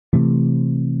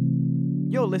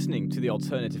You're listening to The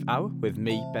Alternative Hour with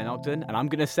me, Ben Ogden, and I'm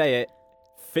going to say it,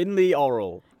 Finley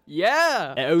Oral.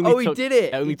 Yeah! He did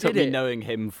it! It only took me knowing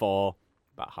him for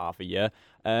about half a year.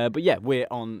 But yeah, we're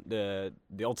on the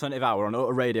Alternative Hour on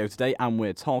Auto Radio today, and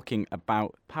we're talking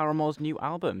about Paramore's new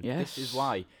album. Yes. This is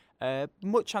why.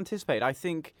 Much anticipated. I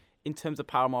think in terms of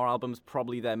Paramore albums,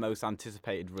 probably their most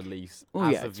anticipated release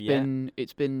as of yet.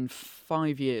 It's been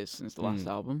 5 years since the last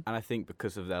album. And I think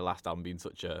because of their last album being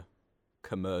such a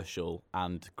commercial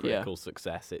and critical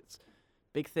success, it's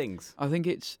big things. I think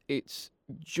it's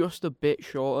just a bit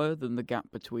shorter than the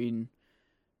gap between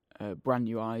Brand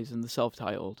New Eyes and the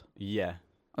self-titled. Yeah.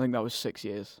 I think that was 6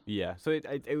 years. Yeah, so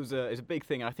it's a big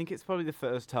thing. I think it's probably the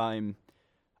first time.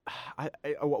 I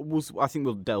think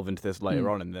we'll delve into this later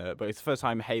on but it's the first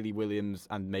time Hayley Williams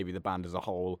and maybe the band as a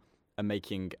whole are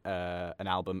making an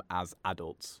album as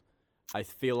adults. I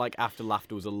feel like After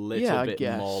Laughter was a little bit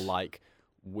more like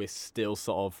we're still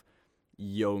sort of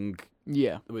young.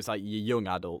 Yeah, it was like you're young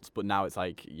adults, but now it's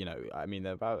like, I mean,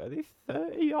 they're about at least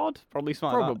 30 odd, probably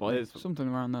something like that. Something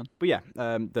around then. But yeah,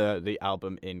 the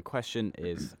album in question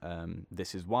is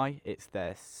This Is Why. It's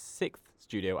their 6th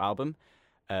studio album,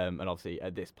 and obviously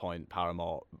at this point,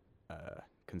 Paramore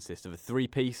consists of a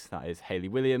 3-piece. That is Hayley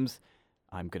Williams.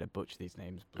 I'm gonna butcher these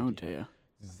names. Oh dear.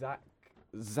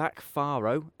 Zach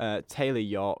Faro, Taylor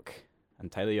York,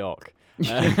 and Taylor York.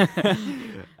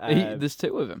 There's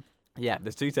 2 of them. Yeah,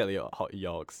 there's 2 Taylor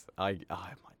Yorks. My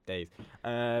days.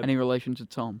 Any relation to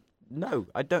Tom? No,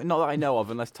 I don't. Not that I know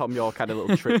of, unless Tom York had a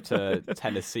little trip to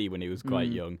Tennessee when he was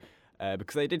quite young,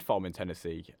 because they did form in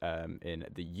Tennessee, in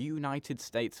the United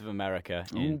States of America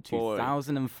in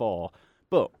 2004.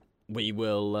 But we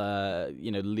will,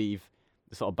 leave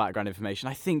the sort of background information.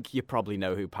 I think you probably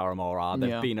know who Paramore are.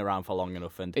 They've been around for long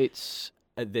enough, and it's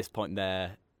at this point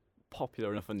they're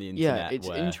popular enough on the internet. Yeah, it's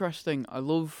interesting. I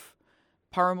love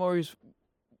Paramore is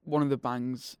one of the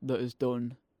bands that has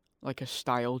done like a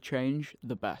style change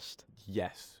the best.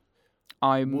 Yes.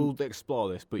 We'll explore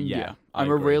this, but I'm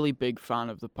a really big fan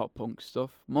of the pop punk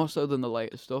stuff, more so than the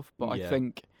later stuff, but I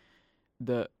think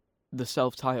that the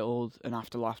self-titled and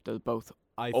After Laughter both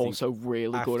also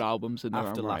really good albums in their own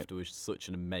right. After Laughter was such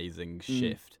an amazing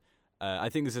shift. I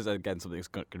think this is, again, something that's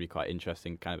going to be quite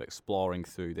interesting, kind of exploring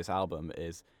through this album.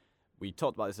 Is we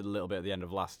talked about this a little bit at the end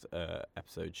of last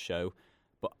episode's show,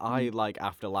 but I like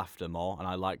After Laughter more, and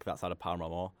I like that side of Paramore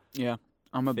more. Yeah,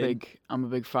 I'm a big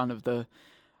fan of the.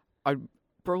 I'd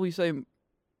probably say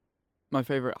my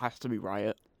favorite has to be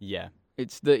Riot. Yeah,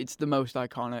 it's the most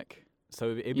iconic.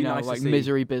 So it'd be nice like to see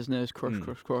Misery Business, Crush.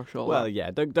 All well, that.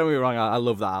 Yeah, don't get me wrong. I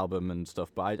love that album and stuff,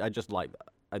 but I just like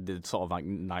the sort of like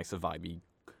nicer vibey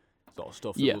sort of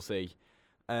stuff that we'll see.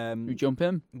 We jump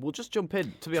in. We'll just jump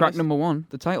in. To be track honest, number 1,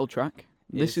 the title track.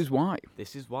 This is why.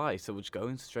 This is why. So we're just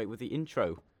going straight with the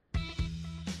intro.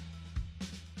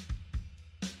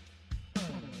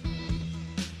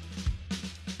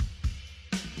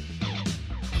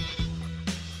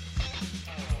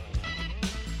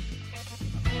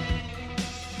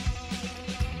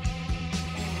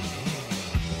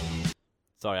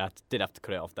 Sorry, I did have to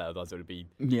cut it off there, otherwise it would be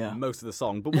most of the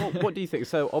song. But what do you think?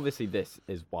 So obviously This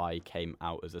Is Why came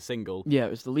out as a single. Yeah, it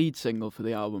was the lead single for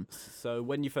the album. So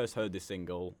when you first heard this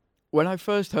single... When I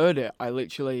first heard it, I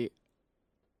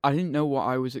didn't know what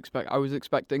I was expecting. I was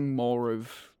expecting more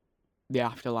of the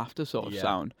After Laughter sort of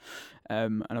sound.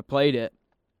 And I played it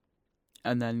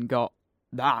and then got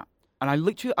that. And I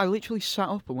literally sat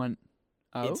up and went,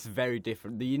 oh. It's very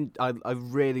different. I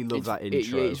really love that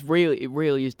intro. It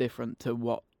really is different to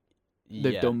what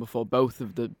they've done before. Both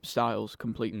of the styles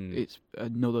it's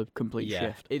another complete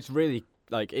shift. It's really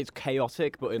like it's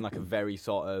chaotic, but in like a very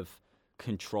sort of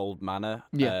controlled manner.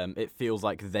 Yeah. It feels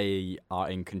like they are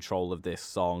in control of this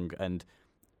song, and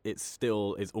it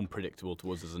still is unpredictable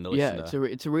to us as a listener.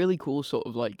 Yeah, it's a really cool sort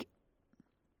of like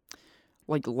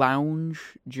lounge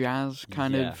jazz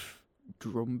kind of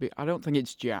drum beat. I don't think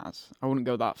it's jazz. I wouldn't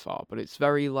go that far, but it's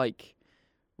very like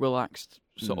relaxed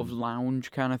sort of lounge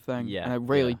kind of thing. Yeah, and I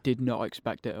really did not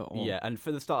expect it at all. Yeah, and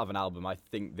for the start of an album, I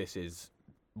think this is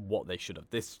what they should have.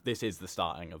 This is the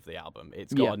starting of the album.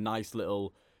 It's got a nice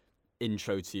little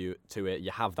intro to it.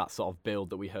 You have that sort of build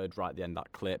that we heard right at the end,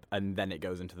 that clip, and then it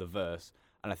goes into the verse.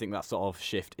 And I think that sort of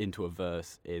shift into a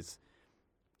verse is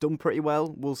done pretty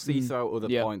well. We'll see throughout other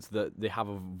points that they have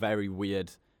a very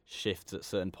weird shifts at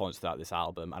certain points throughout this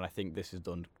album, and I think this is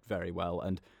done very well.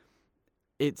 And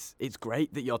it's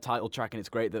great that your title track, and it's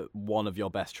great that one of your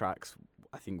best tracks,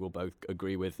 I think we'll both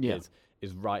agree with,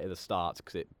 is right at the start,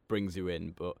 because it brings you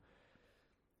in. But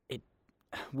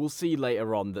we'll see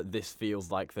later on that this feels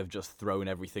like they've just thrown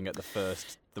everything at the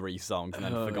first 3 songs and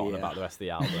then forgotten about the rest of the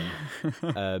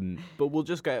album. But we'll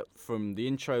just get from the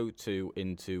intro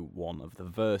into one of the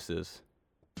verses.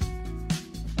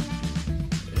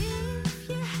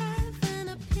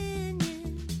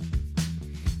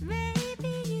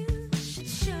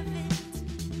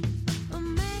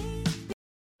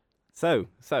 So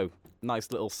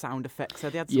nice little sound effects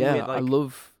there. They had some weird, like,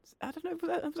 I don't know,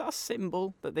 was that a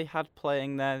cymbal that they had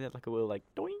playing there? They had like a little, like,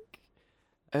 doink?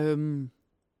 I don't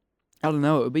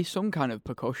know. It would be some kind of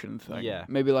percussion thing. Yeah.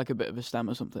 Maybe like a bit of a stem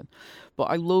or something. But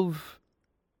I love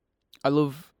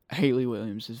Hayley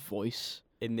Williams' voice.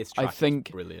 In this track,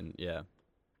 it's brilliant, yeah.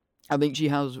 I think she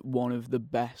has one of the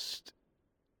best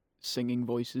singing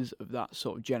voices of that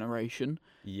sort of generation.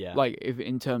 Yeah. Like, if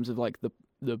in terms of, like, the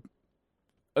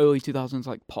early 2000s,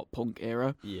 like, pop-punk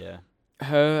era. Yeah.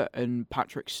 Her and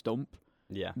Patrick Stump,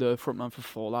 yeah, the frontman for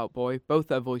Fall Out Boy, both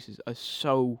their voices are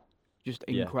so just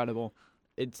incredible.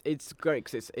 It's great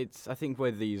because it's I think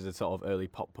with these are sort of early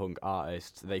pop punk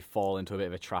artists, they fall into a bit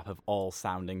of a trap of all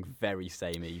sounding very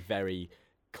samey, very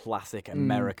classic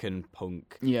American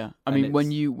punk. Yeah, I mean when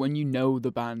you know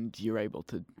the band, you're able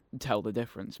to tell the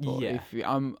difference. But if you're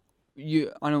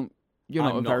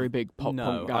not a very big pop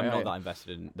punk guy. I'm not that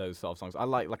invested in those sort of songs. I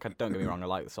don't get me wrong, I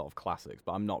like the sort of classics,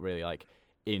 but I'm not really like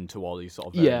into all these sort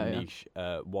of very niche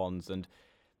ones. And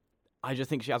I just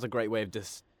think she has a great way of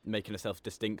just making herself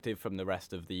distinctive from the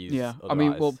rest of these. Yeah, other I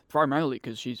mean, artists. well, primarily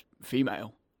because she's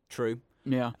female. True.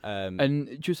 Yeah,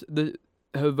 and just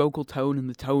her vocal tone and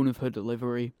the tone of her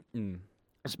delivery,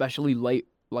 especially later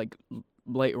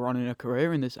on in her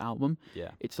career in this album.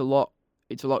 Yeah, it's a lot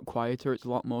quieter, it's a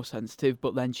lot more sensitive,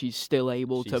 but then she's still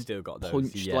able to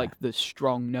punch like the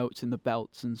strong notes in the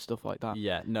belts and stuff like that.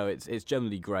 Yeah, no, it's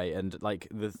generally great, and like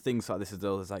the things like this as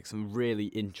well, there's like some really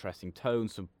interesting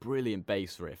tones, some brilliant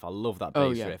bass riff. I love that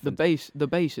bass riff. The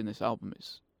bass in this album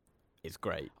it's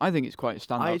great. I think it's quite a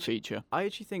standout feature. I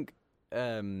actually think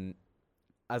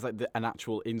as like an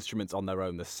actual instruments on their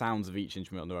own, the sounds of each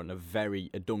instrument on their own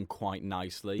are done quite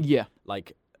nicely. Yeah.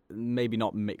 Like maybe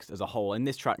not mixed as a whole. In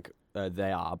this track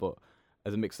they are, but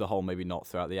as a mix of the whole, maybe not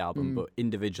throughout the album. But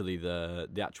individually, the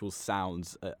actual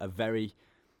sounds are very.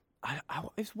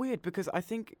 It's weird because I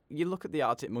think you look at the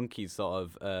Arctic Monkeys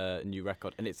sort of new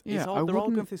record, and they're all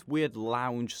going for this weird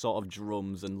lounge sort of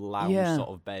drums and lounge sort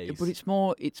of bass. But it's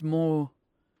more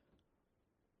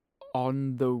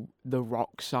on the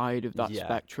rock side of that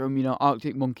spectrum. You know,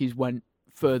 Arctic Monkeys went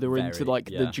further into like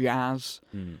the jazz,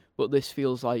 but this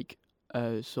feels like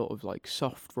sort of like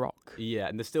soft rock. Yeah,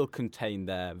 and they still contain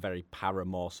their very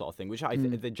Paramore sort of thing, which I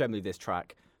think generally this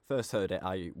track, first heard it,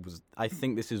 I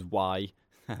think this is why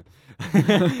I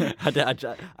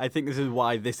think this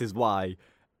is why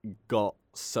got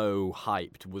so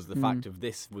hyped was the fact of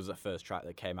this was the first track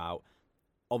that came out.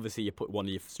 Obviously you put one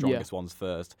of your strongest ones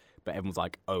first, but everyone's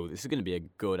like, oh, this is going to be a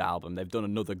good album. They've done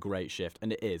another great shift,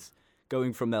 and it is.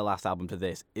 Going from their last album to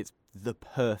this, it's the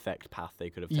perfect path they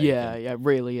could have taken. Yeah, it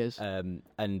really is.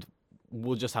 And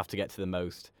we'll just have to get to the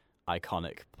most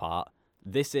iconic part.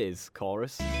 This is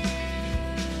chorus.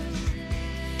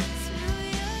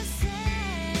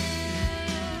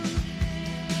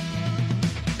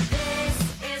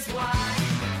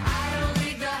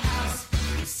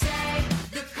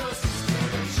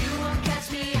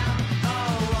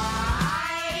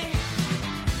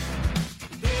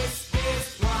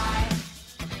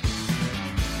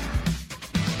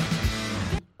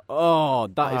 Oh,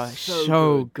 that is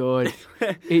so good.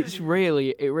 it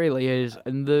really is,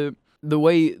 and the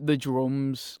way the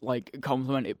drums like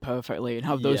complement it perfectly and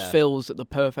have those fills at the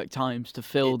perfect times to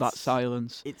fill that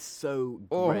silence. It's so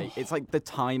great. It's like the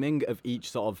timing of each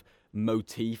sort of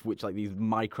motif, which like these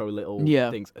micro little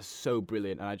things are so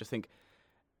brilliant, and I just think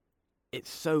it's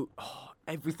so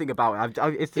everything about it.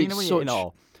 It's you know when you're in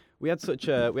awe. We had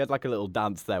like a little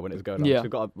dance there when it was going on. Yeah.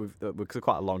 Because it's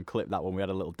quite a long clip, that one. We had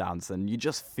a little dance, and you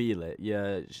just feel it.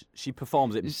 Yeah, she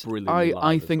performs it brilliantly.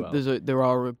 I think there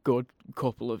are a good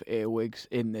couple of earwigs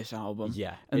in this album.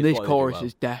 Yeah, and this chorus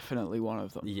is definitely one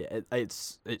of them. Yeah,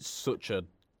 it's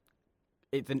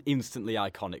an instantly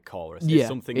iconic chorus. Yeah, it's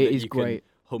something that you can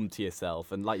hum to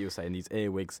yourself. And like you were saying, these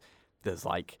earwigs, there's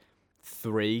like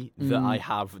 3 that I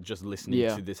have just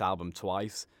listening to this album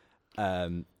twice.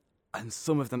 And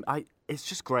some of them, it's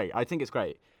just great. I think it's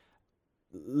great.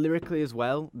 Lyrically as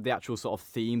well, the actual sort of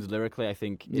themes lyrically, I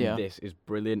think in this is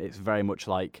brilliant. It's very much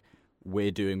like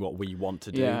we're doing what we want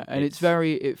to do. Yeah, and it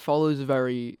follows a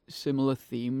very similar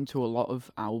theme to a lot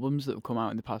of albums that have come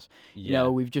out in the past. Yeah. You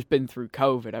know, we've just been through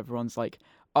COVID. Everyone's like,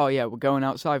 oh yeah, we're going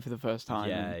outside for the first time.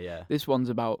 Yeah, yeah. This one's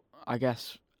about, I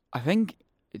think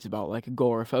it's about like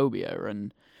agoraphobia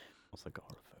and What's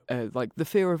agoraphobia? like the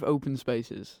fear of open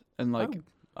spaces and like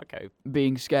Okay.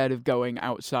 being scared of going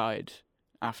outside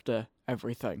after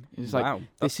everything. It's like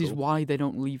this is why they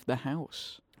don't leave the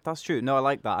house. That's true. No, I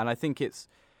like that, and I think this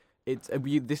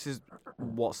is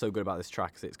what's so good about this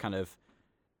track. Is it's kind of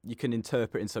you can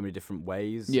interpret in so many different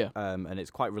ways. Yeah. And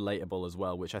it's quite relatable as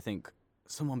well, which I think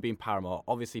someone being Paramore,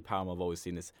 obviously Paramore have always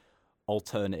seen this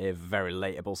alternative, very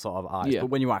relatable sort of artist. Yeah. But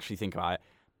when you actually think about it,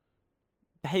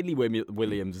 Hayley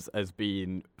Williams has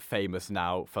been famous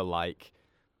now for like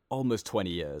almost 20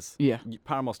 years. Yeah.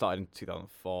 Paramore started in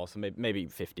 2004, so maybe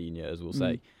 15 years, we'll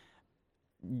say.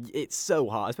 It's so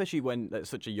hard, especially when at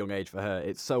such a young age for her,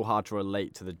 it's so hard to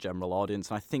relate to the general audience,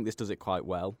 and I think this does it quite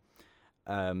well.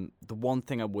 The one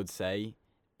thing I would say,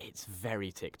 it's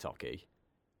very TikTok-y.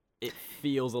 It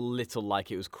feels a little like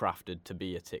it was crafted to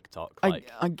be a TikTok. Like,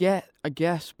 I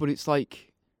guess, but it's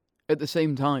like, at the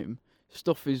same time,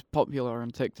 stuff is popular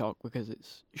on TikTok because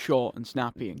it's short and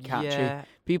snappy and catchy. Yeah.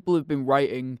 People have been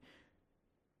writing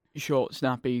short,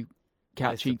 snappy,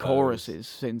 catchy choruses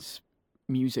since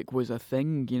music was a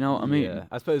thing, you know what I mean? Yeah,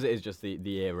 I suppose it is just the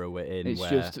era we're in It's where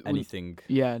just anything...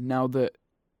 Yeah, now that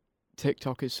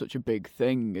TikTok is such a big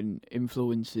thing and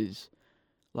influences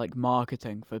like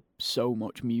marketing for so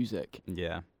much music,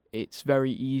 Yeah. it's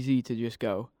very easy to just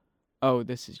go, oh,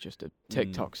 this is just a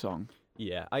TikTok song.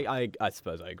 Yeah, I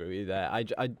suppose I agree with you there. I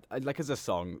like as a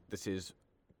song, this is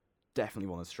definitely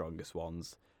one of the strongest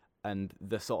ones, and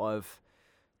the sort of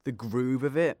the groove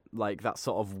of it, like that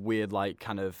sort of weird, like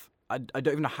kind of I don't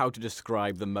even know how to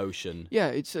describe the motion. Yeah,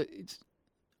 it's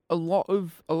a lot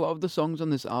of the songs on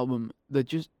this album. They're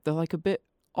like a bit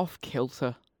off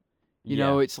kilter. You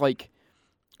know, it's like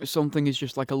something is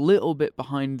just like a little bit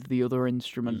behind the other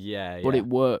instrument. Yeah, but it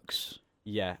works.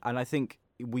 Yeah, and I think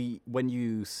when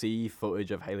you see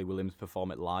footage of Hayley Williams perform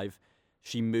it live,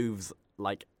 she moves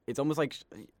like it's almost like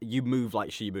you move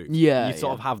like she moves. Yeah, you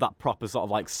sort of have that proper sort of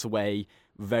like sway,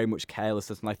 very much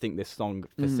carelessness, and I think this song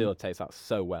facilitates that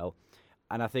so well.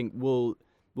 And I think we'll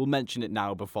mention it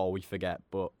now before we forget,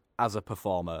 but as a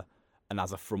performer and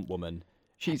as a front woman,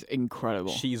 she's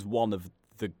incredible. She's one of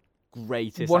the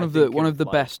greatest. One of the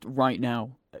best right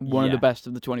now. One of the best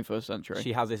of the 21st century.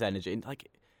 She has this energy, and like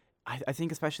I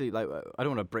think especially like I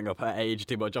don't want to bring up her age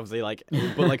too much, obviously, like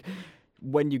but like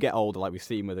when you get older, like we've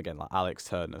seen with again like Alex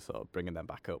Turner, sort of bringing them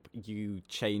back up, you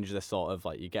change the sort of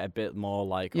like you get a bit more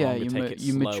like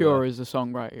you mature as a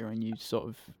songwriter and you sort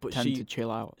of tend to chill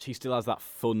out. She still has that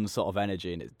fun sort of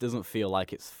energy, and it doesn't feel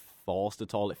like it's forced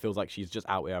at all. It feels like she's just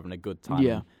out there having a good time,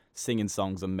 and singing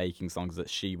songs and making songs that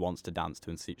she wants to dance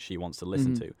to and she wants to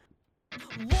listen to.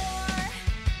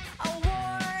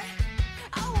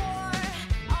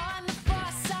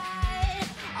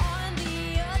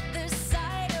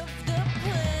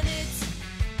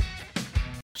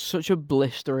 Such a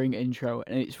blistering intro,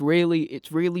 and it's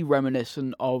really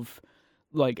reminiscent of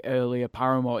like earlier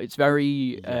Paramore. It's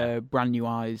very Brand New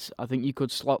Eyes. I think you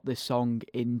could slot this song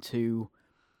into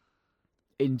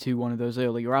one of those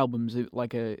earlier albums.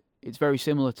 It's very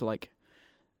similar to like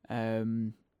I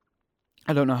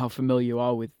don't know how familiar you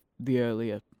are with the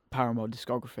earlier Paramore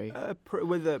discography.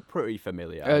 Pretty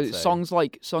familiar. Songs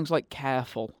like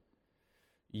Careful.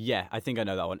 Yeah, I think I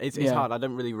know that one. It's hard. I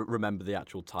don't really remember the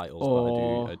actual titles,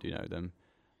 but I do know them.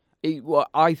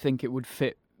 I think it would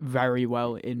fit very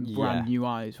well in Brand New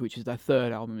Eyes, which is their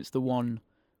third album. It's the one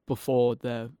before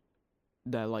their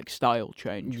like style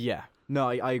change. Yeah. No,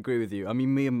 I agree with you. I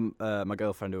mean, me and my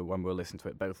girlfriend, when we were listening to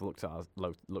it, both looked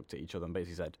at each other and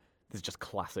basically said, "This is just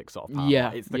classic sort of Paramore."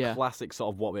 Yeah, it's the classic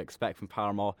sort of what we expect from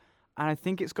Paramore, and I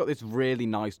think it's got this really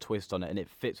nice twist on it, and it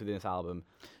fits within this album.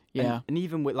 Yeah, and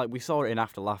even with like we saw it in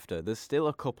After Laughter, there's still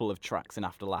a couple of tracks in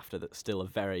After Laughter that still are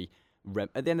very.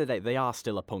 At the end of the day, they are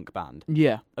still a punk band.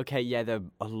 Yeah. Okay, yeah, they're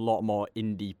a lot more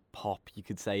indie pop, you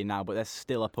could say now, but they're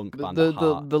still a punk band.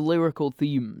 The lyrical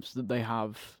themes that they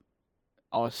have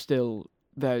are still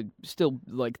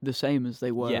like the same as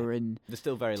they were in. They're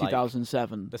still very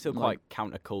 2007. They're still quite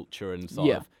counterculture and sort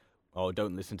of. Oh,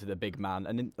 don't listen to the big man.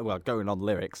 And going on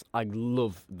lyrics, I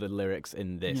love the lyrics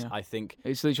in this. Yeah. I think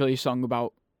it's literally a song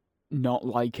about not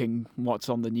liking what's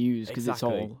on the news because it's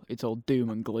all doom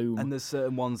and gloom. And there's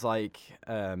certain ones like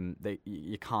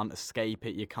you can't escape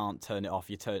it, you can't turn it off.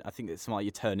 I think it's something like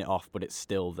you turn it off, but it's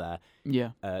still there.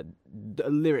 Yeah.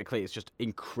 Lyrically, it's just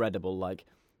incredible. Like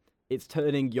it's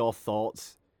turning your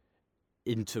thoughts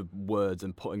into words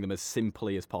and putting them as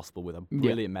simply as possible with a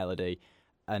brilliant melody.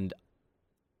 And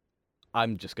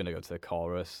I'm just gonna go to the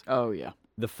chorus. Oh yeah.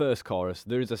 The first chorus.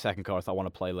 There is a second chorus I want to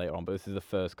play later on, but this is the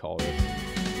first chorus.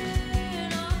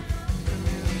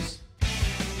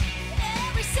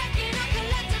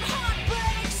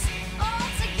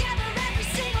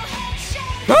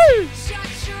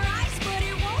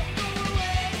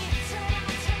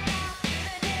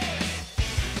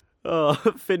 Oh,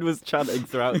 Finn was chanting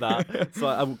throughout that.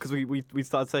 So because we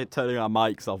started turning our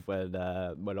mics off when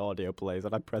audio plays,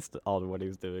 and I pressed it on when he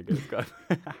was doing it.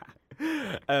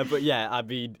 But yeah, I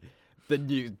mean, the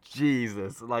new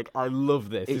Jesus, like I love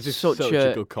this. This is such a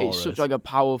good chorus. It's such like a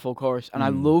powerful chorus, and I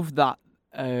love that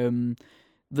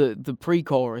the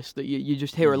pre-chorus that you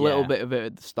just hear a little bit of it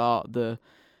at the start. The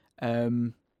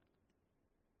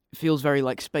feels very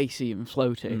like spacey and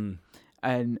floaty,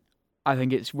 and I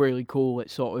think it's really cool. It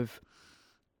sort of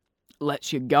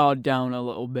lets your guard down a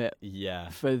little bit. Yeah.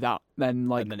 For that, then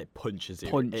like and then it punches you.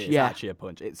 It's actually a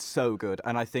punch. It's so good,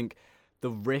 and I think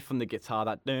the riff on the guitar,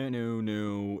 that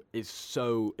no, is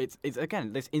so. It's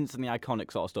again this instantly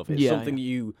iconic sort of stuff. It's something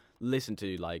you listen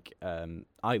to. Like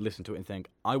I listen to it and think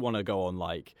I want to go on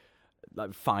like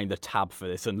find a tab for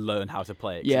this and learn how to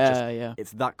play it.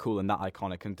 It's that cool and that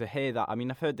iconic, and to hear that. I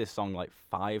mean, I've heard this song like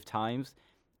 5 times.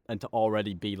 And to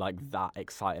already be like that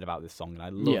excited about this song, and I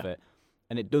love it,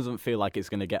 and it doesn't feel like it's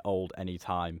going to get old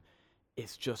anytime.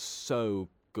 It's just so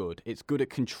good. It's good at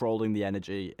controlling the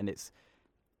energy, and it's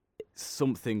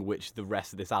something which the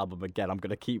rest of this album, again, I'm going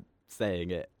to keep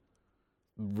saying it,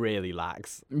 really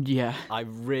lacks. Yeah, I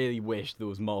really wish there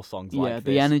was more songs like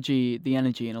this. Yeah, the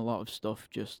energy in a lot of stuff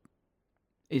just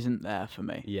isn't there for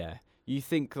me. Yeah, you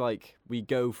think like we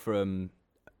go from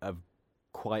a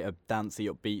quite a dancey,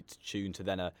 upbeat tune to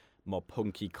then a more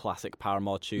punky, classic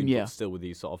Paramore tune, but still with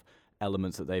these sort of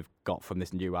elements that they've got from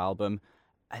this new album.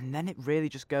 And then it really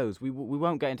just goes. We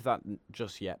won't get into that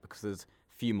just yet because there's a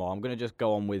few more. I'm going to just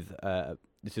go on with,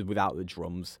 this is without the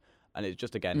drums. And it's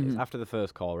just, again, it's after the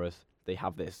first chorus, they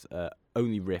have this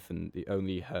only riff and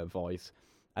only her voice.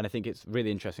 And I think it's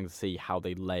really interesting to see how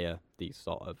they layer these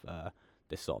sort of,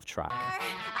 this sort of track.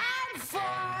 I'm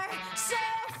far, so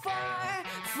far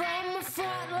from the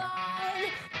front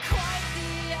line. Quite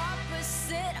the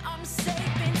opposite, I'm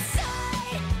safe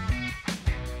inside.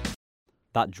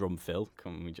 That drum fill,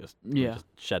 can we just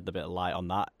shed a bit of light on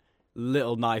that?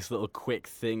 Nice little quick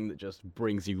thing that just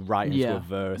brings you right into a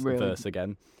verse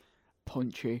again.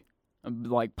 Punchy and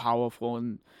like powerful,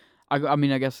 and I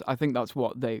mean I think that's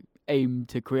what they aim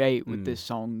to create with this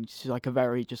song. It's like a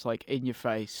very just like in your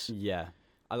face. Yeah.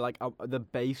 I like the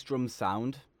bass drum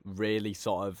sound really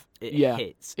sort of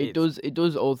hits. It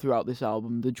does all throughout this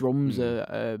album. The drums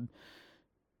are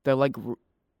they're like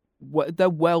they're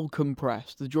well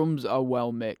compressed. The drums are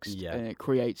well mixed, and it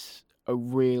creates a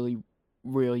really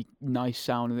really nice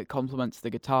sound, and it complements the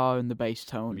guitar and the bass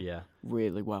tone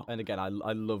really well. And again, I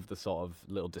love the sort of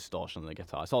little distortion on the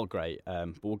guitar. It's all great.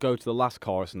 But we'll go to the last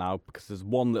chorus now because there's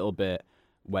one little bit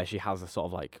where she has a sort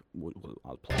of like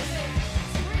I'll play.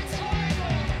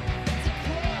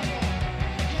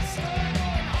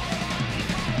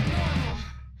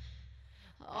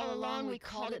 All along we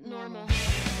called it normal.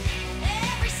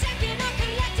 Every second a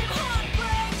collective heart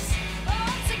breaks.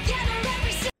 All together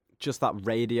every just that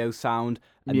radio sound,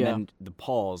 and then the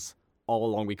pause. All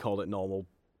along we called it normal.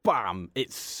 Bam!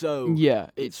 It's so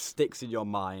it sticks in your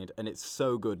mind, and it's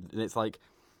so good, and it's like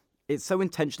it's so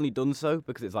intentionally done so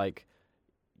because it's like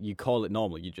you call it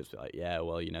normal, you just be like, yeah,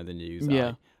 well, you know the news,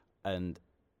 and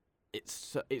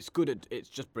it's good at it's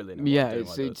just brilliant.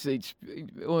 It's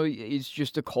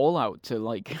just a call out to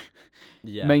like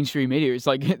mainstream media. It's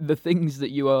like the things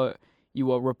that you are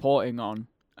reporting on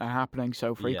are happening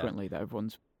so frequently that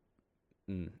everyone's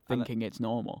thinking it's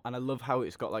normal. And I love how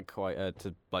it's got like quite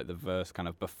to like the verse kind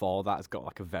of before that. It's got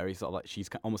like a very sort of like she's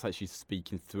almost like she's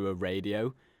speaking through a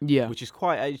radio. Yeah, which is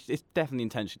quite. It's definitely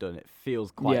intentionally done. It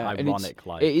feels quite ironic.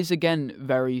 Like it is again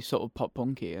very sort of pop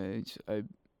punky. It's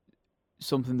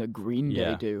something that Green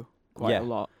Day do quite a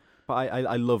lot. But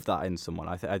I love that in someone.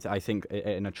 I think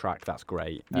in a track that's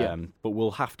great. But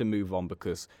we'll have to move on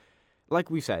because, like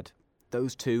we said,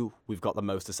 those two we've got the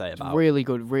most to say about. Really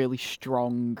good, really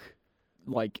strong.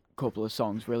 Like couple of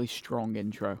songs, really strong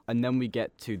intro, and then we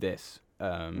get to this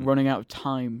Running Out of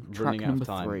Time, track number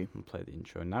 3. I'll play the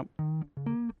intro now.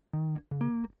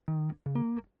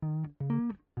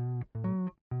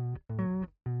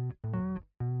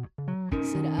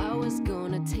 Said I was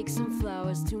gonna take some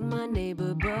flowers to my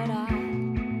neighbor, but I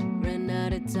ran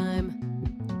out of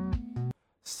time.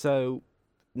 So,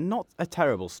 not a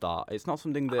terrible start. It's not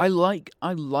something that I like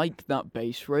that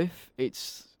bass riff.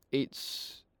 It's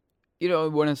you know,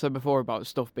 when I said before about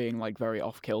stuff being like very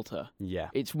off kilter. Yeah.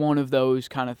 It's one of those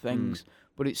kind of things,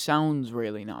 but it sounds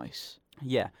really nice.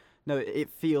 Yeah. No,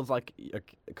 it feels like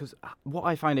because what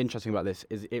I find interesting about this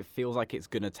is it feels like it's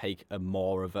gonna take a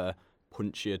more of a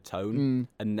punchier tone,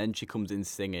 and then she comes in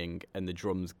singing, and the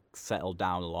drums settle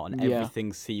down a lot, and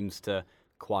everything seems to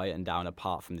quieten down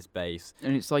apart from this bass.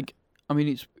 And it's like, I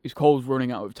mean, it's called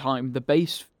Running Out of Time. The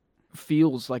bass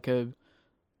feels like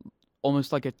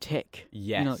almost like a tick.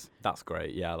 Yes, that's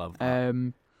great. Yeah, I love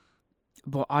that.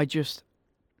 But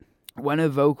when her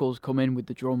vocals come in with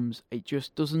the drums, it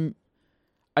just doesn't.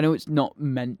 I know it's not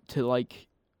meant to like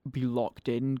be locked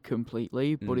in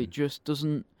completely, but it just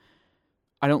doesn't.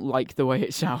 I don't like the way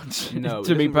it sounds. No,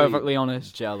 to be perfectly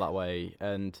honest, gel that way.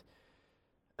 And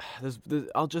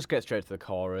I'll just get straight to the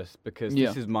chorus because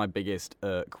this is my biggest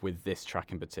irk with this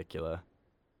track in particular.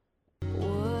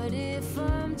 What if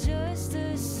I'm just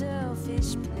a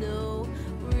selfish no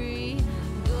regard?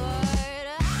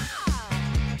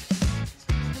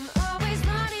 I'm always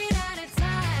running out of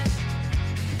time.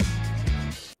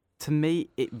 To me,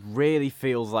 it really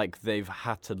feels like they've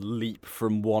had to leap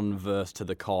from one verse to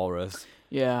the chorus.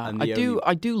 Yeah,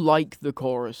 I do like the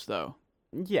chorus though.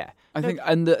 Yeah, I think,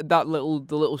 and the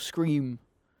little scream.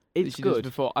 It's good.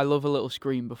 Before I love a little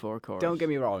scream before a chorus. Don't get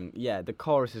me wrong. Yeah, the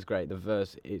chorus is great. The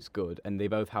verse is good, and they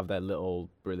both have their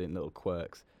brilliant little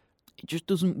quirks. It just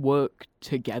doesn't work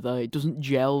together. It doesn't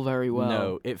gel very well.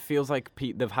 No, it feels like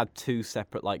they've had two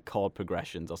separate like chord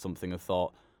progressions or something, and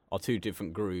thought, or two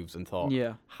different grooves, and thought,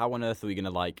 how on earth are we gonna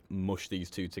like mush these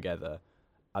two together?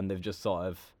 And they've just sort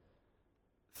of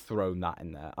thrown that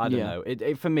in there. I don't know.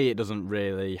 It for me, it doesn't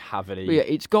really have any. But yeah,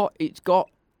 it's got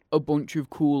a bunch of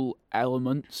cool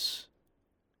elements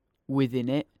within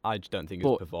it. I just don't think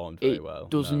it's performed very well. It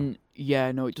doesn't.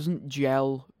 No. It doesn't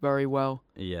gel very well.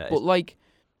 Yeah, but like,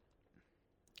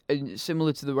 and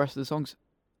similar to the rest of the songs,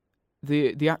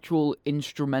 the actual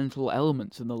instrumental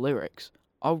elements and the lyrics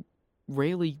are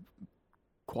really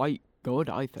quite good,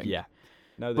 I think. Yeah,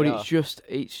 no, but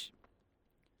it's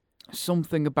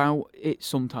something about it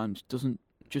sometimes doesn't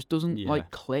like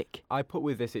click. I put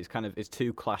with this, it's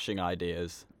two clashing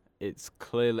ideas. It's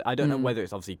clearly, I don't know whether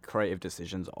it's obviously creative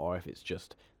decisions or if it's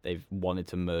just they've wanted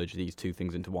to merge these two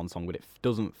things into one song, but it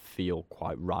doesn't feel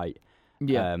quite right.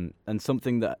 Yeah. And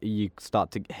something that you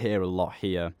start to hear a lot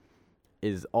here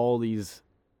is all these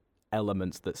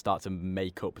elements that start to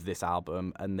make up this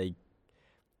album, and they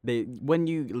when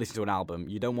you listen to an album,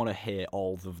 you don't want to hear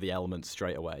all of the elements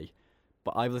straight away.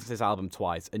 But I've listened to this album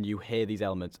twice, and you hear these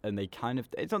elements, and they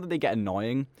it's not that they get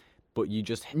annoying, but you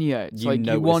just it's like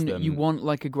you want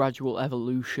like a gradual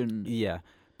evolution. Yeah,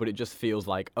 but it just feels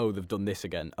like, oh, they've done this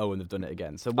again. Oh, and they've done it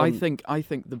again. So I think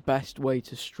the best way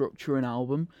to structure an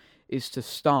album is to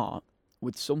start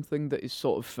with something that is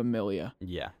sort of familiar.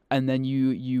 Yeah, and then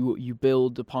you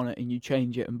build upon it and you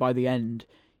change it, and by the end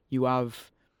you have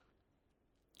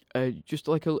just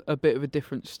like a bit of a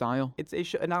different style.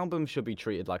 An album should be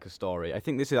treated like a story. I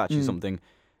think this is actually something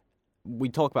we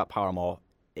talk about. Paramore.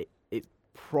 It's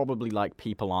probably like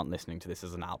people aren't listening to this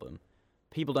as an album.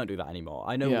 People don't do that anymore.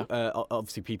 I know,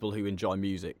 obviously, people who enjoy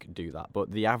music do that,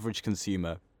 but the average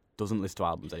consumer doesn't listen to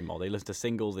albums anymore. They listen to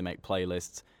singles. They make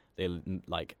playlists.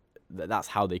 That's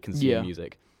how they consume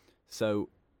music. So,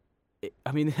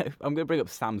 I'm going to bring up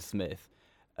Sam Smith.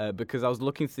 Because I was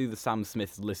looking through the Sam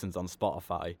Smith listens on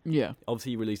Spotify. Yeah.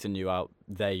 Obviously, they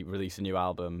released a new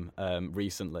album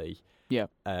recently. Yeah.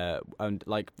 And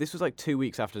like this was like 2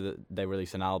 weeks after they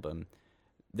released an album.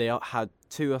 They had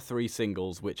 2 or 3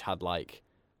 singles which had like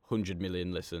 100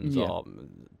 million listens or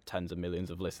tens of millions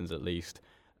of listens at least.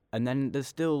 And then there's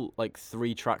still like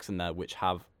 3 tracks in there which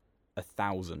have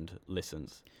 1,000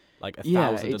 listens. Like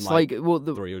 1,000 it's and like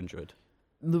 300.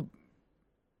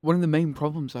 One of the main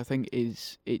problems, I think,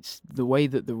 is it's the way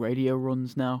that the radio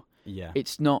runs now. Yeah.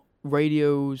 It's not...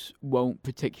 Radios won't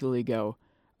particularly go,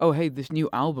 oh, hey, this new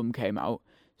album came out,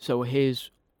 so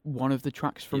here's one of the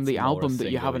tracks from the album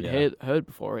that you haven't heard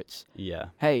before. It's,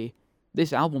 hey,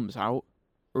 this album's out.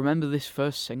 Remember this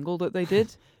first single that they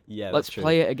did? Let's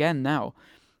play it again now.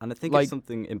 And I think it's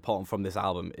something important from this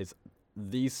album is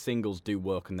these singles do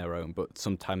work on their own, but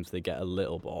sometimes they get a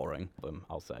little boring,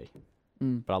 I'll say.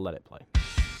 But I'll let it play.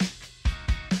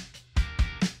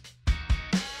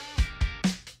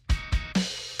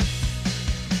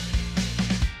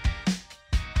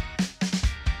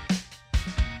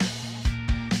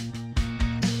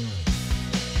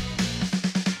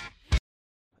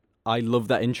 I love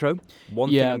that intro.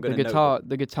 The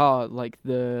guitar, like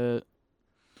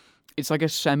it's like a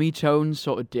semitone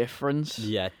sort of difference.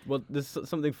 Yeah, well, there's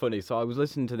something funny. So I was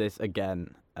listening to this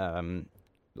again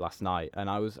last night, and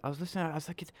I was listening. I was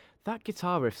like, that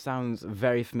guitar riff sounds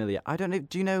very familiar. I don't know.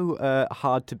 Do you know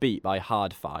 "Hard to Beat" by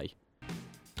Hard-Fi?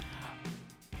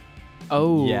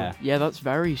 Oh, yeah, that's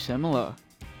very similar.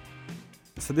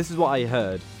 So this is what I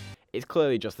heard. It's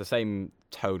clearly just the same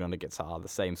tone on a guitar, the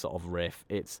same sort of riff.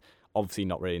 It's obviously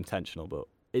not really intentional, but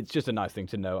it's just a nice thing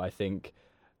to know, I think.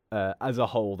 As a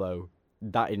whole, though,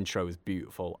 that intro is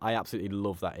beautiful. I absolutely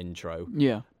love that intro.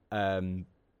 Yeah.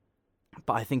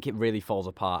 but I think it really falls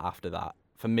apart after that.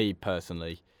 For me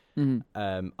personally,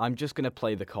 I'm just going to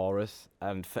play the chorus,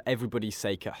 and for everybody's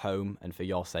sake at home and for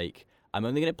your sake, I'm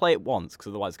only going to play it once because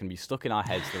otherwise it's going to be stuck in our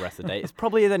heads the rest of the day. It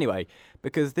probably is anyway,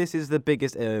 because this is the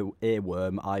biggest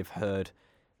earworm I've heard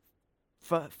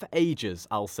for ages,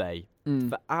 I'll say.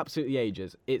 For absolutely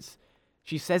ages.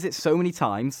 She says it so many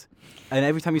times, and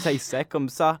every time you say "c'est comme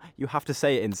ça," you have to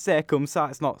say it in "c'est comme ça."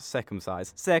 It's not "c'est comme ça,"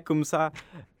 it's "c'est comme ça,"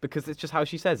 because it's just how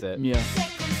she says it. Yeah.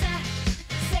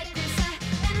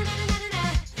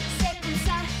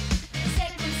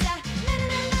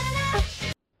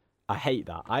 I hate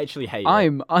that. I actually hate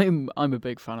it. I'm a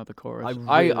big fan of the chorus.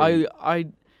 I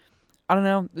don't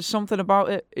know. There's something about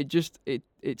it.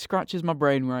 It scratches my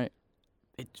brain right.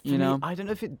 For me, I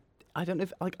don't know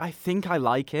if like I think I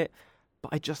like it, but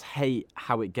I just hate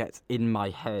how it gets in my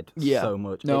head so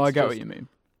much. No, I get what you mean.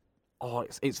 Oh,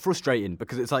 it's frustrating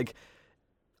because it's like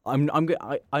I know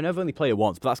I've only played it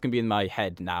once, but that's gonna be in my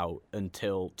head now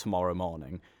until tomorrow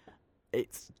morning.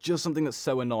 It's just something that's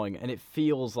so annoying, and it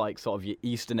feels like sort of your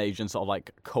Eastern Asian sort of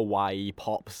like kawaii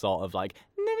pop sort of like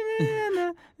you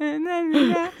know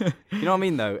what I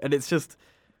mean though, and it's just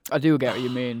I do get what you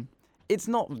mean. It's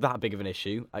not that big of an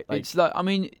issue. It's like, I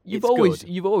mean, you've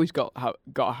always got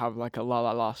to have like a la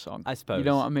la la song. I suppose. You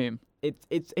know what I mean?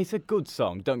 It's a good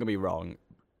song. Don't get me wrong.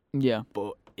 Yeah.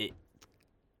 But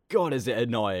God, is it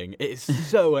annoying? It's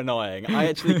so annoying.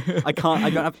 I don't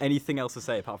have anything else to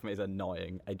say apart from it's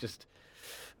annoying.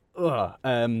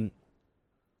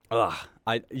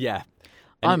 Yeah.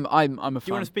 I'm a fan. Do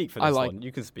you want to speak for this one?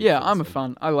 You can speak. Yeah, I'm a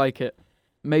fan. I like it.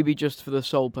 Maybe just for the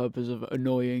sole purpose of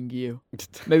annoying you.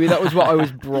 Maybe that was what I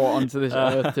was brought onto this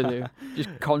earth to do.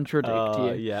 Just contradict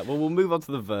you. Yeah, well, we'll move on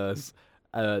to the verse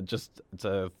just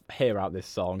to hear out this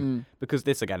song. Because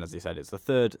this, again, as you said, it's the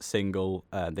third single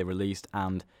they released,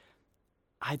 and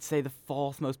I'd say the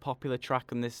fourth most popular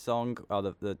track on this song, or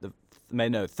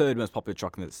third most popular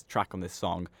track on this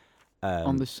song.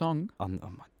 On this song? On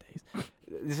my days.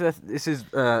 This is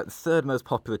third most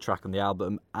popular track on the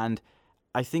album, and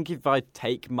I think if I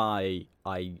take I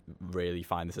really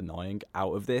find this annoying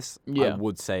out of this, I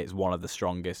would say it's one of the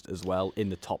strongest as well, in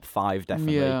the top 5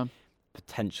 definitely,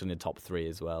 potentially in the top 3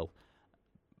 as well.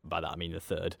 By that I mean the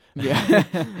third. Yeah.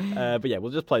 But yeah,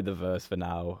 we'll just play the verse for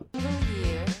now.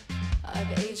 Year,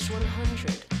 I've aged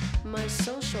 100. My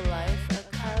social life, a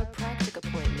chiropractic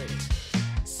appointment.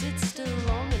 Sit still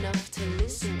long enough to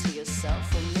listen to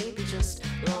yourself, or maybe just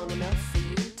long enough for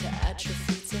you to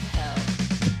atrophy to hell.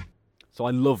 So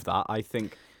I love that. I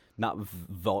think that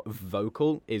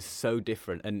vocal is so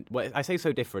different. And when I say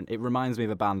so different, it reminds me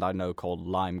of a band I know called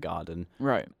Lime Garden.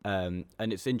 Right. And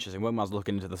it's interesting. When I was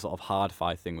looking into the sort of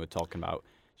hard-fi thing we're talking about,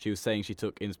 she was saying she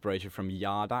took inspiration from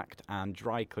Yard Act and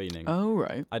dry cleaning. Oh,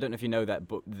 right. I don't know if you know that,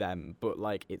 but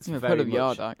like it's I've very heard of much,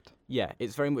 Yard Act. Yeah,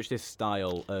 it's very much this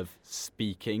style of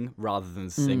speaking rather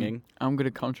than singing. I'm going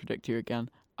to contradict you again.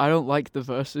 I don't like the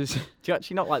verses. Do you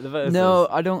actually not like the verses? No,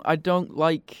 I don't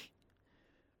like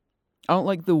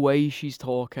the way she's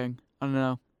talking. I don't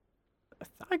know.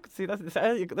 I could see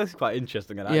that's quite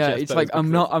interesting. And yeah, it's like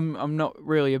I'm not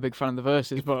really a big fan of the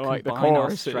verses, but like the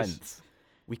chorus strengths.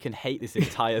 We can hate this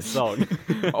entire song.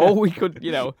 Or we could,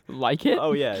 like it.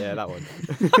 Oh yeah, that one.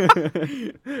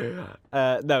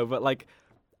 No, but like,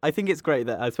 I think it's great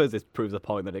that I suppose this proves a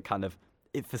point that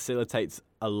it facilitates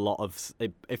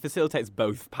it facilitates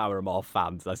both Paramore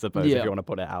fans, I suppose, if you want to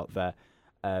put it out there.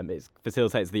 It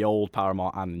facilitates the old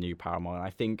Paramore and the new Paramore. And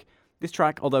I think this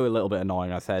track, although a little bit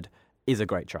annoying, I said, is a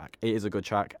great track. It is a good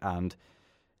track, and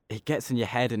it gets in your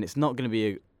head, and it's not going to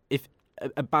be if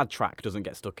a bad track doesn't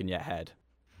get stuck in your head.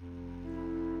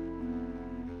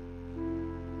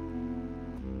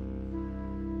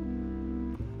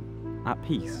 At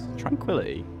peace,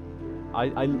 tranquility.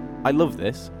 I love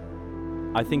this.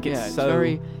 I think it's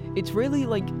it's really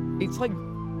like it's like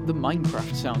the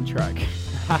Minecraft soundtrack.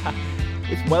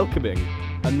 It's welcoming,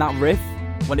 and that riff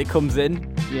when it comes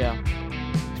in,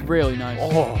 it's really nice.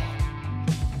 Oh.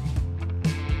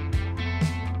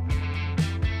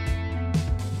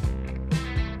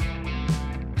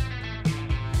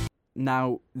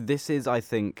 Now, this is, I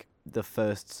think, the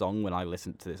first song when I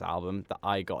listened to this album that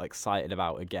I got excited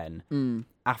about again.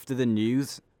 After the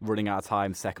news, Running Out of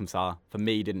Time, Second Star, for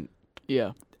me didn't.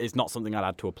 Yeah. It's not something I'd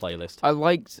add to a playlist. I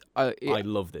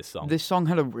love this song. This song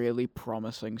had a really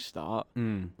promising start,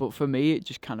 but for me, it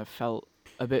just kind of felt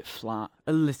a bit flat.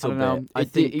 A little bit. I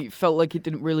think it felt like it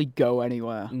didn't really go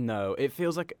anywhere. No, it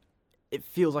feels like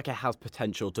it has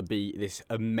potential to be this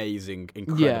amazing,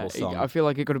 incredible song. I feel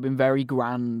like it could have been very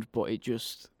grand, but it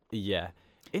just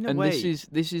in a way.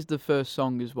 This is the first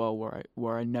song as well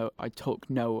where I took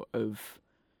note of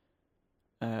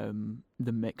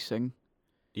the mixing.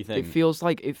 Do you think?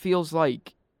 It feels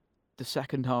like the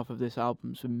second half of this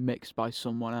album's been mixed by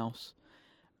someone else,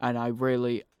 and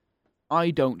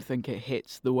I don't think it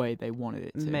hits the way they wanted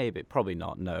it to. Maybe, probably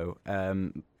not. No.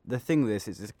 The thing with this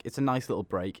is it's a nice little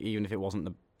break, even if it wasn't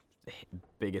the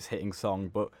biggest hitting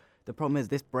song. But the problem is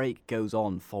this break goes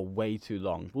on for way too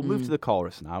long. We'll move to the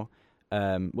chorus now.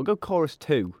 We'll go chorus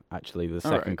 2, actually, the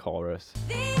second chorus.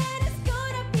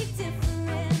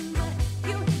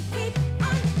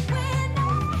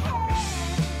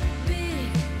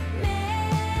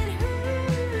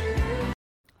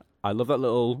 I love that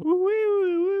little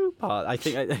woo part. I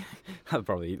think I'd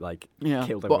probably killed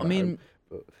everyone. But I mean,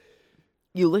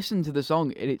 you listen to the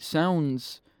song and it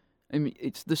sounds. I mean,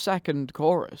 it's the second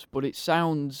chorus, but it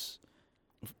sounds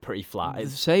pretty flat.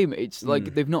 It's the same. It's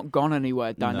like they've not gone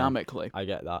anywhere dynamically. No, I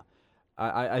get that.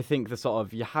 I think the sort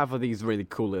of you have these really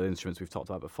cool little instruments we've talked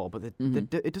about before, but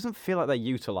it doesn't feel like they're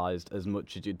utilised as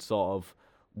much as you'd sort of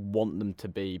want them to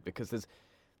be, because there's.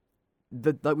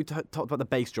 Like we talked about the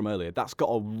bass drum earlier, that's got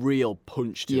a real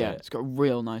punch to it. Yeah, it's got a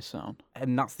real nice sound.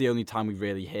 And that's the only time we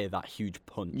really hear that huge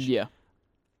punch. Yeah.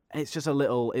 It's just a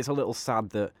little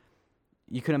sad that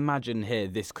you can imagine here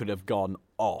this could have gone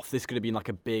off. This could have been like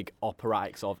a big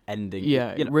operatic sort of ending.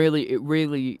 Yeah, it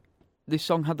really, this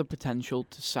song had the potential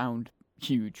to sound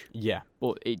huge. Yeah.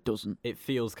 But it doesn't. It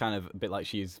feels kind of a bit like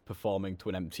she's performing to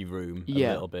an empty room a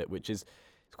little bit, which is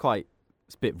quite...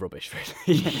 It's a bit rubbish,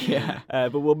 really. Yeah.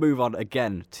 But we'll move on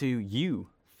again to You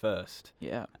first.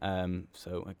 Yeah.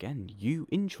 So again, You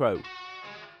intro.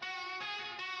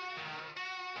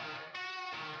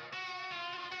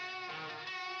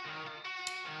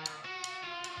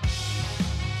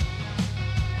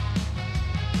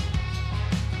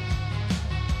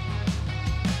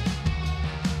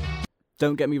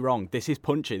 Don't get me wrong, this is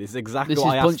punchy. This is exactly what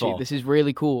I asked for. This is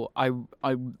really cool. I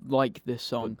like this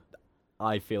song. But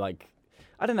I feel like...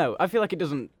 I don't know. I feel like it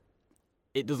doesn't.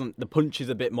 The punch is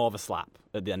a bit more of a slap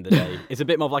at the end of the day. It's a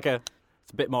bit more of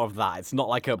it's a bit more of that. It's not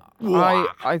like a.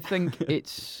 I think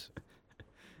it's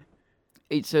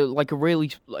a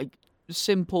really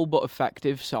simple but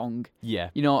effective song. Yeah.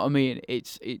 You know what I mean?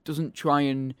 It doesn't try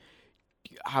and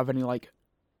have any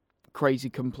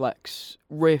crazy complex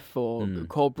riff or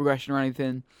chord progression or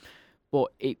anything,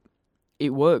 but it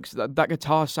works. That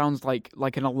guitar sounds like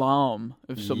an alarm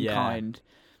of some kind.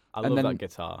 I love that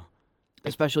guitar.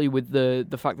 Especially with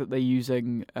the fact that they're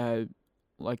using a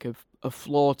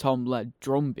floor tom led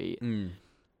drum beat.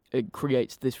 It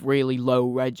creates this really low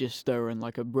register and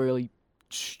a really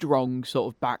strong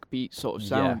sort of backbeat sort of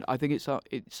sound. Yeah. I think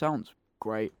it sounds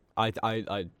great. I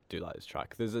do like this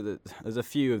track. There's a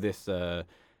few of this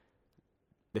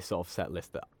this sort of set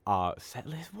list that are set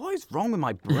list. What is wrong with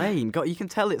my brain? God, you can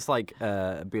tell it's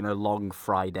been a long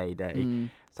Friday day,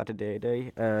 Saturday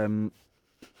day.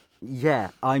 Yeah,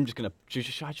 I'm just gonna. Should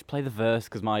I just play the verse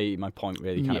because my point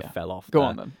really kind of fell off. Go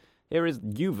on then. Here is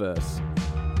You verse.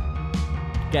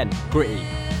 Again, gritty,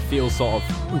 feels sort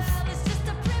of oof.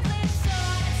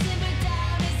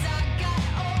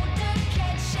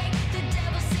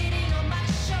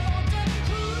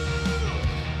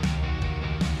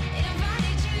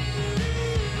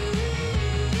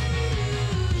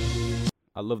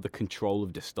 I love the control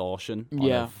of distortion on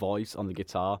her voice, on the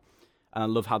guitar. And I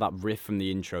love how that riff from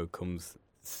the intro comes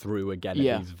through again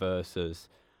at these verses.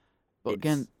 But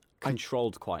again,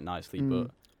 controlled quite nicely,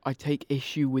 but... I take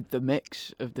issue with the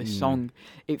mix of this song.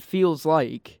 It feels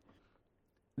like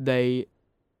they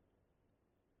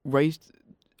raised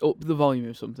up the volume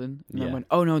of something and then went,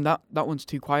 oh no, that one's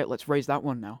too quiet, let's raise that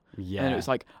one now. Yeah. And it was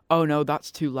like, oh no,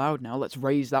 that's too loud now, let's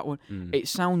raise that one. It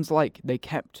sounds like they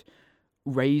kept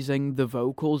raising the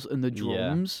vocals and the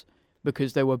drums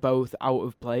because they were both out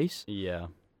of place. Yeah.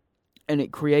 And it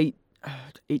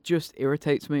just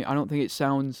irritates me. I don't think it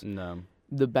sounds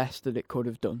the best that it could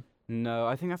have done. No,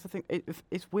 I think that's the thing.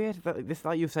 It's weird that this,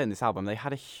 like you were saying, this album, they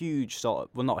had a huge sort of,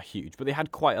 well, not a huge, but they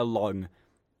had quite a long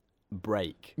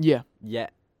break. Yeah.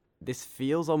 Yet this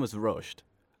feels almost rushed.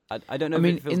 I don't know. I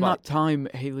mean, if it feels in that time,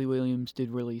 Hayley Williams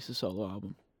did release a solo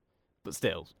album. But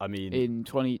still, I mean, in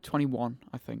 2021,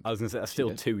 I think. I was gonna say that's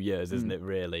still 2 years, isn't it?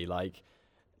 Really, like.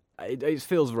 It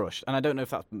feels rushed, and I don't know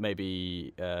if that's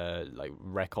maybe like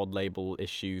record label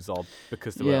issues or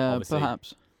because there were obviously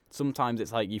perhaps. Sometimes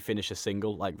it's like you finish a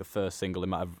single, like the first single it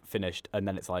might have finished, and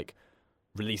then it's like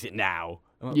release it now.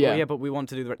 Like, yeah, but we want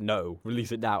to do no,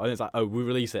 release it now, and it's like we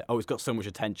release it. Oh, it's got so much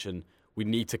attention. We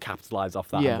need to capitalize off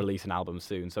that and release an album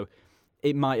soon. So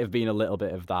it might have been a little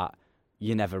bit of that.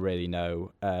 You never really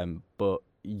know. But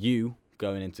You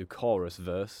going into chorus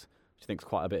verse, which I think is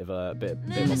quite a bit of a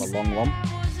long one.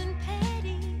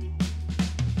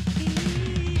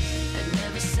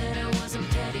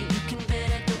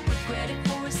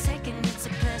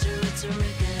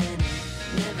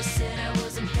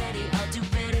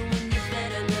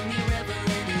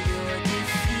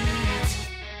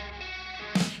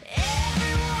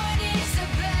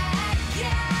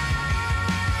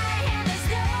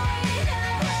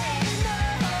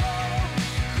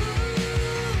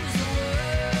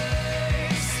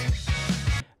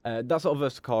 That sort of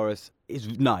verse to chorus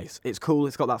is nice. It's cool.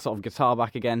 It's got that sort of guitar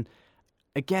back again.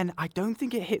 Again, I don't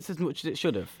think it hits as much as it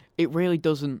should have. It really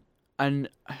doesn't, and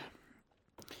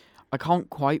I can't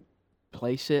quite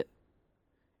place it.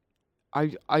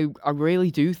 I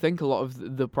really do think a lot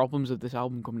of the problems of this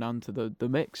album come down to the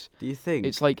mix. Do you think?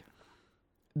 It's like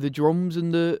the drums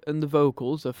and the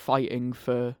vocals are fighting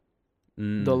for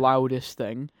the loudest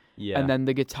thing, and then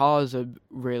the guitars are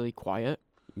really quiet.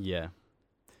 Yeah.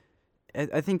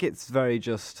 I think it's very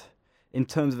just, in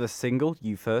terms of a single,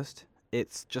 You First,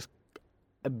 it's just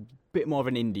a bit more of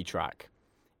an indie track.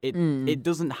 It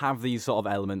doesn't have these sort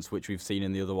of elements which we've seen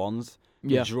in the other ones.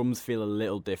 The drums feel a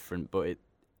little different, but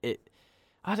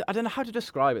I don't know how to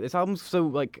describe it. This album's so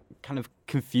like kind of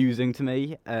confusing to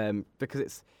me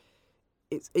because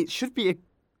it should be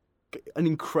an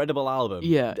incredible album.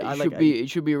 Yeah, it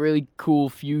should be a really cool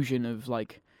fusion of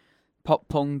like pop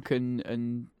punk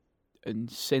and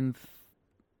synth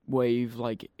wave,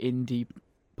 like indie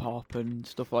pop and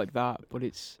stuff like that. But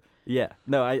it's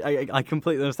I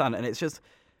completely understand it, and it's just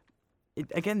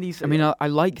again these. I mean, I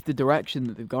like the direction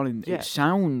that they've gone in. Yeah. It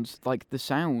sounds like the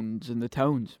sounds and the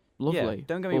tones lovely. Yeah,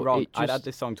 don't get me wrong. I'd add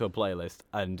this song to a playlist,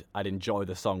 and I'd enjoy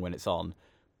the song when it's on.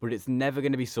 But it's never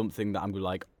going to be something that I'm going to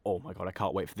like, oh my God, I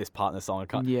can't wait for this part in the song.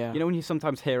 Yeah. You know when you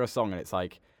sometimes hear a song and it's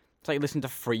like listen to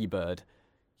Freebird,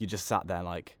 you just sat there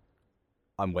like,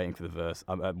 I'm waiting for the verse,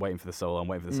 I'm waiting for the solo, I'm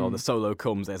waiting for the solo. The solo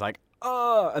comes and it's like,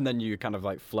 oh, and then you kind of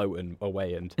like floating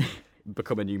away and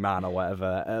become a new man or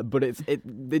whatever. But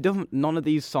they don't, none of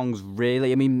these songs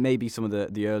really, I mean, maybe some of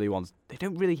the early ones, they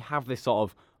don't really have this sort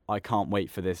of, I can't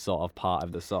wait for this sort of part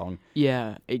of the song.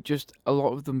 Yeah, it just, a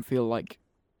lot of them feel like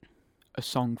a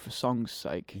song for song's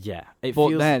sake. Yeah.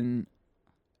 Then,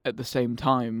 at the same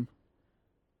time,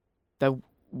 they're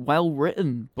well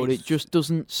written, but it just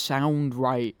doesn't sound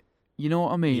right. You know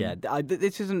what I mean? Yeah,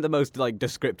 this isn't the most like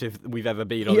descriptive we've ever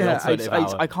been on the alternative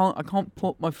hour. I can't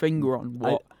put my finger on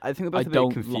what I think we're both a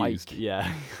bit confused. Like. Yeah.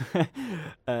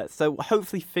 So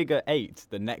hopefully Figure 8,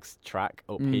 the next track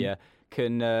up here,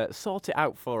 can sort it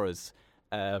out for us.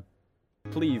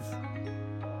 Please.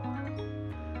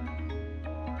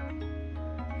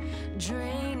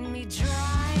 Drain me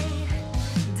dry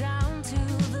down to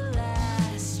the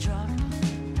last drop.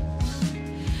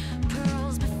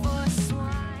 Pearls before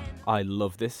swine. I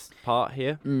love this part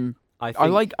here. I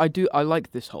like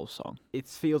this whole song. It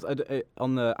feels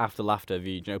on the After Laughter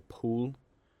view, you know, Pool.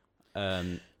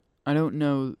 I don't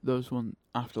know those one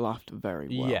After Laughter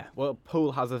very well. Yeah, well,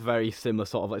 Pool has a very similar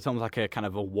sort of. It's almost like a kind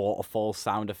of a waterfall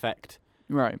sound effect.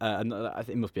 Right. And I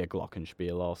think it must be a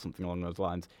glockenspiel or something along those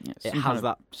lines. Yeah, it has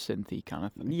that synthy kind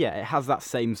of thing. Yeah, it has that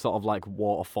same sort of like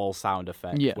waterfall sound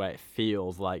effect where it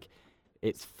feels like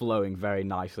it's flowing very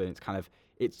nicely and it's kind of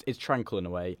it's tranquil in a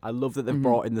way. I love that they've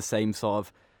brought in the same sort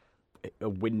of a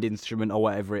wind instrument or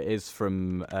whatever it is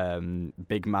from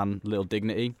Big Man, Little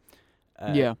Dignity.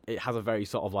 It has a very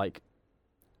sort of like,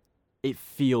 it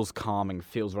feels calming,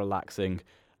 feels relaxing.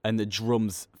 And the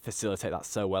drums facilitate that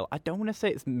so well. I don't want to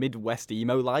say it's Midwest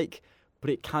emo-like,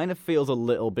 but it kind of feels a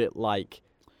little bit like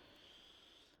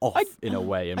off in a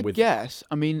way. And I guess.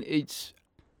 I mean, it's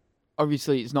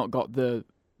obviously it's not got the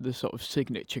sort of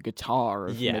signature guitar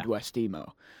of Midwest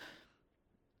emo.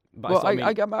 But well,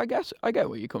 I guess I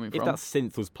get where you're coming from. If that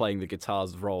synth was playing the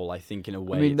guitar's role, I think in a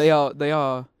way. I mean, they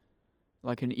are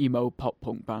like an emo pop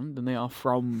punk band, and they are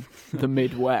from the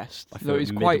Midwest. So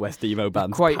it's Midwest emo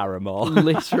band, Paramore.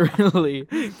 Literally.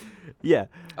 Yeah.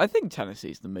 I think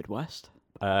Tennessee's the Midwest.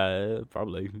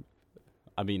 Probably.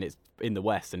 I mean, it's in the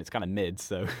West, and it's kind of mid,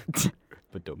 so...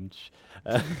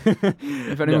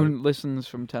 If anyone listens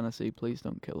from Tennessee, please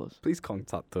don't kill us. Please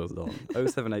contact us on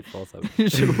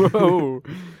 07847. Whoa.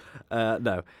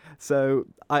 No. So,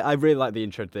 I really like the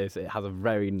intro to this. It has a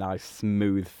very nice,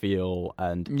 smooth feel,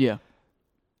 and... Yeah.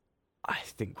 I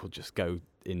think we'll just go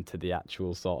into the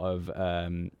actual sort of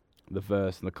the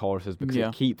verse and the choruses because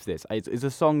it keeps this. It's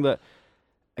a song that,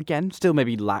 again, still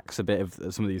maybe lacks a bit of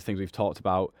some of these things we've talked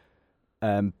about,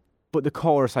 but the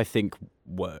chorus, I think,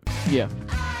 works. Yeah.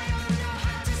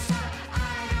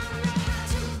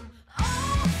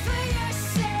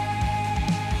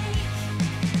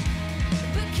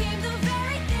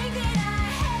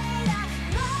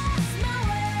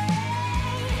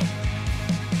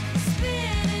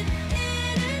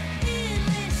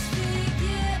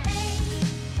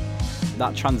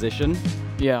 That transition,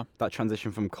 that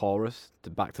transition from chorus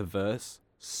to back to verse,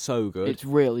 so good. It's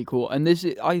really cool, and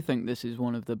I think this is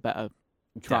one of the better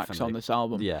tracks on this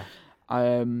album. Yeah,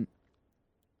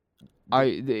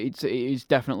 it is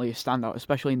definitely a standout,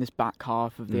 especially in this back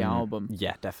half of the album.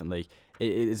 Yeah, definitely.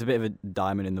 It's a bit of a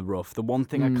diamond in the rough. The one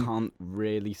thing I can't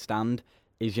really stand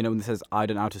is, when it says, I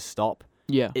don't know how to stop.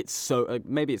 Yeah. It's so,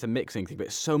 maybe it's a mixing thing, but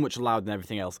it's so much louder than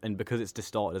everything else. And because it's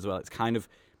distorted as well, it's kind of,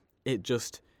 it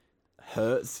just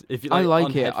hurts. If you I like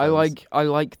on it. headphones. I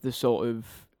like the sort of,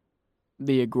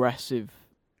 the aggressive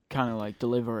kind of like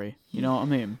delivery. You know what I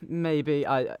mean? Maybe.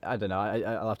 I don't know.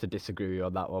 I'll have to disagree with you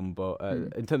on that one. But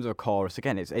in terms of a chorus,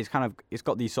 again, it's kind of, it's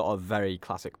got these sort of very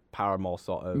classic Paramore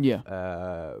sort of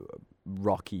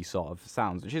rocky sort of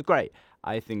sounds, which is great.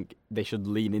 I think they should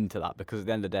lean into that because at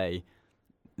the end of the day,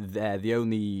 they're the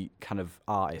only kind of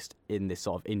artist in this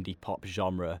sort of indie pop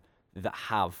genre that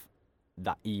have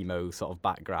that emo sort of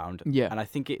background. Yeah. And I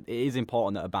think it is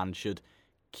important that a band should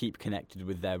keep connected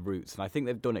with their roots. And I think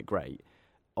they've done it great.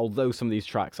 Although some of these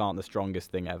tracks aren't the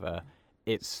strongest thing ever,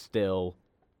 it's still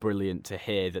brilliant to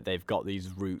hear that they've got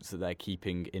these roots that they're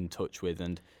keeping in touch with.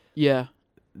 And it's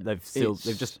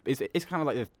kind of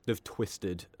like they've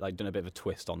twisted, like done a bit of a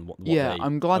twist on what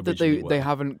I'm glad that they were.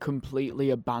 haven't completely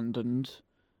abandoned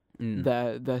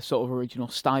their sort of original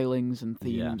stylings and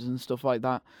themes and stuff like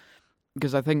that,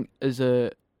 because I think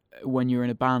when you're in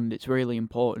a band, it's really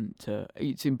important to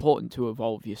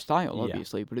evolve your style,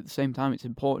 obviously, but at the same time it's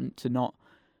important to not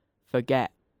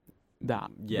forget that,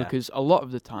 because a lot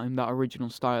of the time that original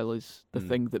style is the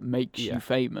thing that makes you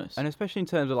famous. And especially in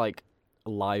terms of like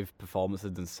live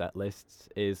performances and set lists,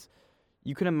 is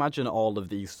you can imagine all of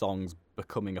these songs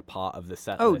becoming a part of the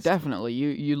set list. Oh, definitely.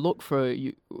 You look for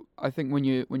I think when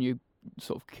you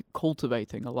sort of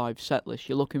cultivating a live set list,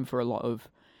 you're looking for a lot of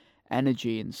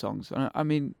energy in songs. I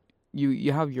mean,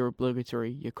 you have your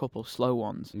couple slow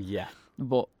ones. Yeah.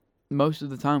 But most of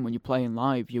the time when you're playing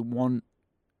live, you want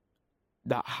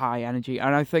that high energy,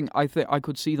 and I think I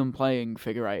could see them playing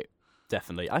Figure Eight.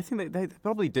 Definitely. I think they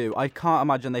probably do. I can't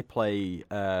imagine they play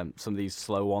some of these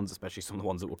slow ones, especially some of the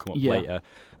ones that will come up later.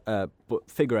 But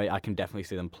Figure Eight, I can definitely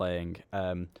see them playing.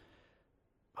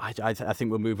 I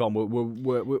think we'll move on.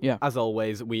 We're as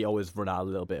always, we always run out a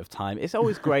little bit of time. It's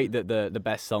always great that the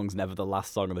best song's never the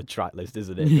last song on the track list,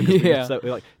 isn't it? Because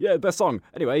we're like, best song.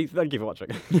 Anyway, thank you for watching.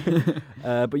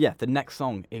 But yeah, the next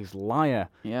song is Liar.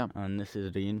 Yeah. And this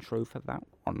is the intro for that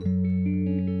one.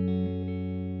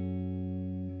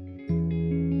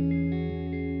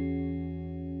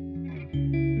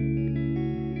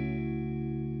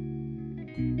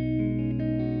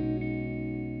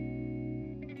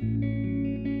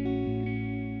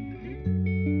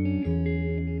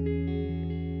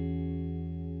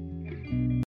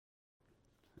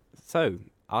 So,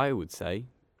 I would say,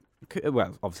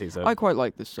 well, obviously it's I quite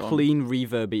like this song. Clean,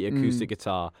 reverby acoustic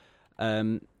guitar.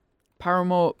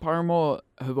 Paramore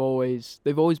have always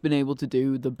been able to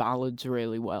do the ballads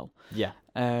really well. Yeah.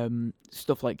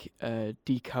 Stuff like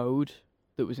Decode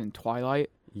that was in Twilight.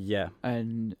 Yeah.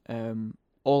 And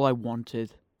All I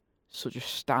Wanted, such a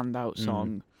standout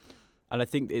song. And I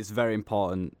think it's very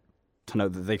important to know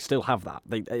that they still have that.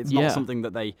 It's not something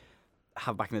that they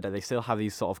have back in the day. They still have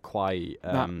these sort of quite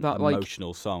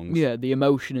emotional songs. Yeah, the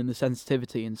emotion and the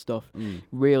sensitivity and stuff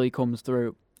really comes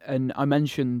through. And I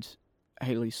mentioned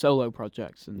Haley's solo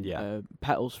projects and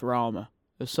Petals for Armour,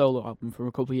 a solo album from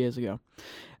a couple of years ago.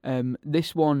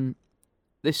 This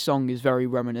song is very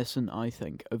reminiscent, I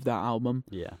think, of that album.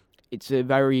 Yeah. It's a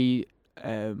very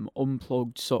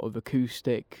unplugged sort of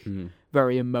acoustic,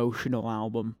 very emotional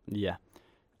album. Yeah.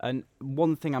 And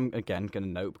one thing I'm, again, going to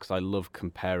note, because I love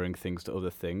comparing things to other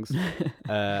things,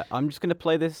 I'm just going to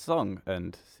play this song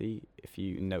and see if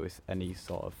you notice any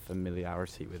sort of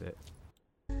familiarity with it.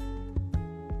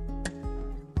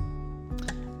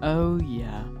 Oh,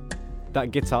 yeah. That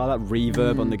guitar, that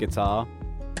reverb on the guitar.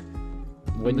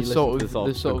 When you listen to the sort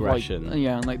of progression.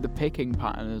 And like the picking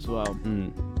pattern as well.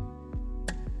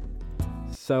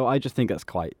 So I just think that's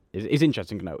it's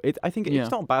interesting to know. I think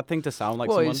it's not a bad thing to sound like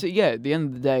someone. At the end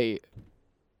of the day,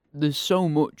 there's so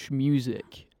much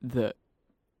music that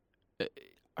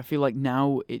I feel like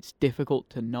now it's difficult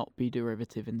to not be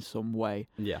derivative in some way.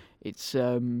 Yeah. It's,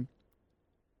 have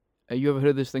you ever heard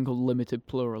of this thing called limited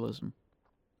pluralism?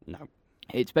 No.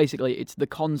 It's basically, it's the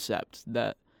concept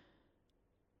that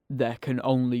there can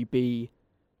only be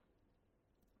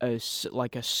a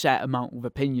set amount of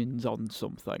opinions on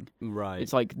something. Right.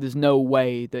 It's like there's no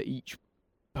way that each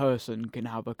person can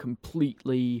have a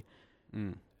completely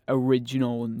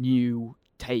original, new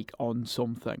take on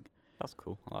something. That's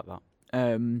cool. I like that.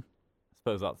 I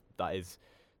suppose that is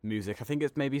music. I think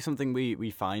it's maybe something we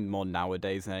find more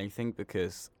nowadays than anything,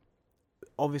 because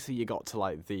obviously you got to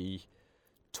like the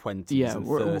 20s and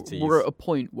 30s. We're at a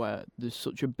point where there's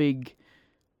such a big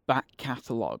back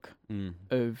catalogue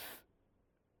of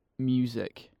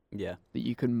music that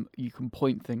you can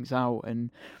point things out,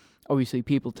 and obviously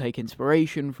people take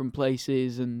inspiration from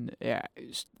places, and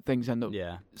things end up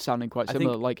sounding quite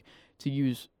similar. Like, to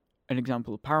use an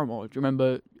example of Paramore, do you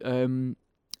remember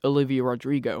Olivia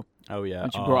Rodrigo? Oh yeah,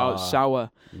 when she brought out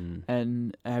Sour,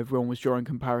 and everyone was drawing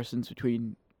comparisons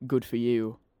between Good For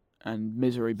You and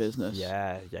Misery Business.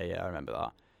 Yeah, I remember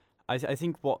that. I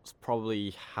think what's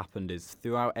probably happened is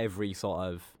throughout every sort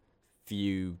of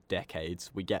few decades,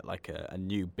 we get like a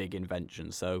new big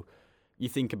invention. So you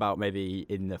think about maybe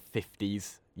in the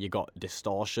 50s, you got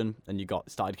distortion, and you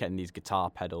started getting these guitar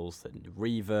pedals and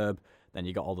reverb. Then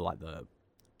you got all the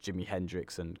Jimi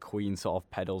Hendrix and Queen sort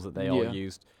of pedals that they all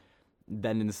used.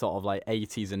 Then in the sort of like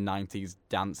 80s and 90s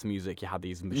dance music, you had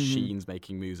these machines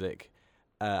making music.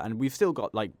 And we've still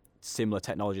got like similar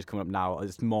technologies coming up now.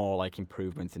 It's more like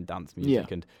improvements in dance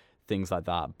music and things like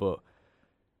that. But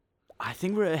I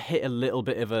think we're hit a little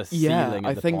bit of a ceiling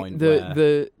at the point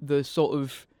where... the sort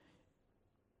of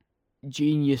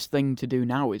genius thing to do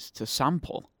now is to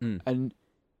sample. And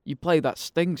you play that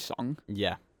Sting song.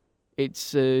 Yeah.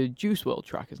 It's a Juice WRLD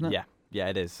track, isn't it? Yeah,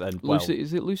 it is. And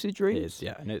is it Lucid Dreams? It is,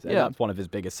 yeah. And that's one of his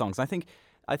biggest songs. I think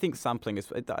sampling is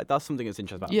that's something that's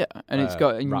interesting about. Yeah, and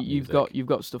you've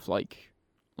got stuff like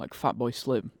Fatboy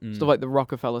Slim, stuff like the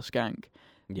Rockefeller Skank.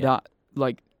 Yeah. That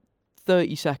like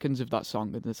 30 seconds of that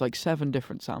song, and there's like 7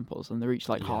 different samples, and they're each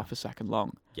like half a second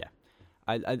long. Yeah.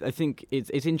 I think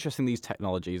it's interesting, these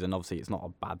technologies, and obviously it's not a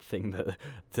bad thing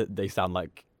that they sound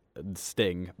like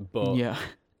Sting, but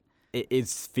it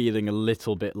is feeling a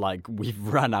little bit like we've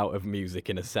run out of music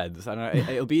in a sense. And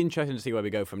it'll be interesting to see where we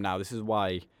go from now. This is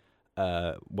why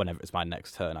whenever it's my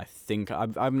next turn, I think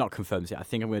I'm not confirmed yet. I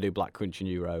think I'm going to do Black Country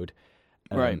New Road.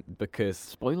 Right. Because...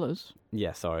 Spoilers.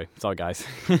 Yeah, sorry guys.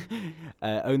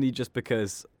 Only just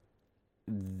because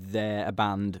they're a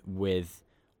band with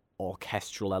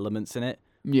orchestral elements in it.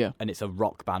 Yeah. And it's a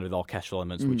rock band with orchestral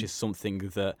elements, which is something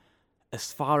that,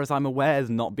 as far as I'm aware, has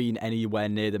not been anywhere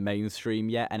near the mainstream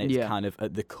yet, and it's kind of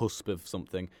at the cusp of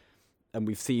something. And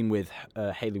we've seen with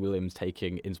Hayley Williams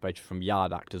taking inspiration from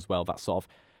Yard Act as well, that sort of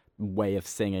way of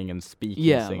singing and speaking.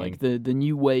 Yeah, singing. like the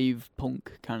new wave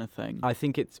punk kind of thing. I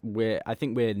think we're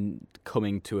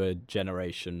coming to a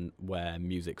generation where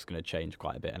music's going to change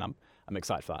quite a bit, and I'm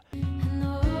excited for that.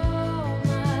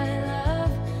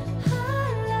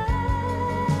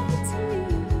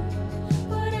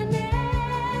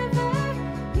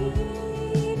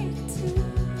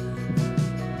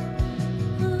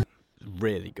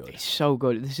 Really good. It's so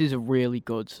good. This is a really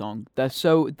good song.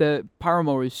 The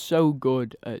Paramore is so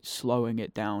good at slowing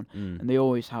it down, and they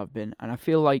always have been. And I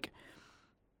feel like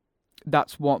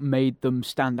that's what made them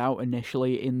stand out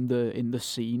initially in the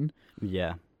scene.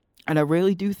 Yeah. And I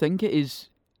really do think it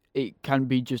can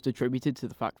be just attributed to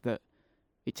the fact that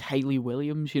it's Hayley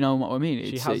Williams. You know what I mean?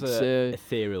 She has an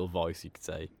ethereal voice, you could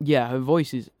say. Yeah, her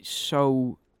voice is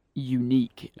so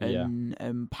unique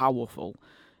and powerful,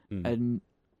 and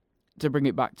to bring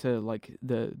it back to like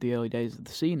the early days of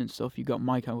the scene and stuff, you got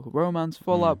My Chemical Romance,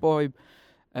 Fall Out Boy,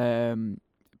 Panic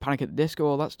at the Disco,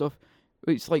 all that stuff.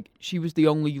 It's like she was the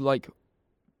only like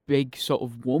big sort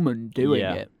of woman doing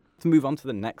it. To move on to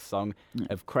the next song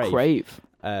of Crave,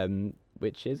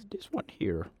 which is this one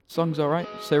here. Song's alright,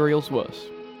 Cereal's worse.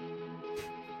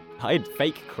 I had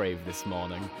fake Crave this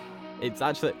morning. It's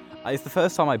the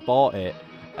first time I bought it,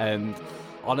 and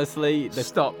honestly,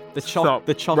 the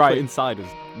chocolate inside was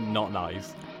not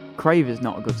nice. Crave is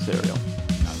not a good cereal.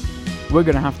 No. We're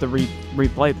going to have to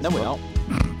replay this. No, we're not.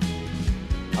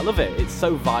 I love it. It's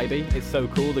so vibey. It's so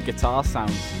cool. The guitar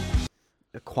sounds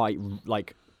quite,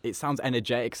 like, it sounds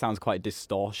energetic, sounds quite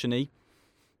distortion-y.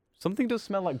 Something does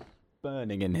smell like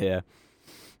burning in here.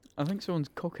 I think someone's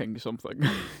cooking something.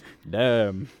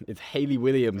 Damn. It's Hayley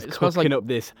Williams cooking up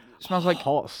this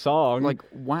hot song. Like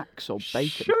wax or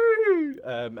bacon.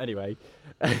 Anyway.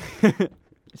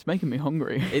 It's making me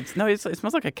hungry. It smells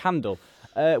like a candle.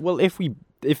 Well, if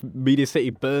Media City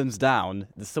burns down,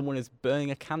 someone is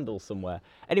burning a candle somewhere.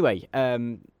 Anyway,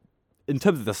 in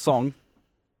terms of the song,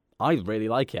 I really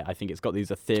like it. I think it's got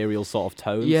these ethereal sort of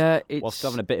tones. Yeah, while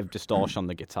still having a bit of distortion on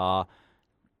the guitar.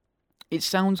 It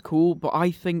sounds cool, but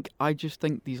I just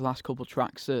think these last couple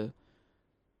tracks are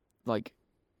like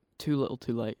too little,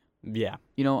 too late. Yeah,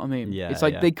 you know what I mean. Yeah, it's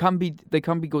like they can be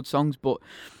good songs, but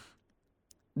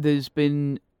there's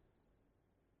been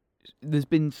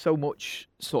so much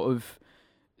sort of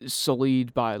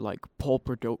sullied by like poor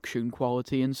production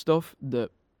quality and stuff that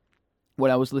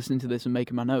when I was listening to this and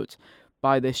making my notes,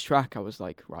 by this track I was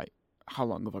like, right, how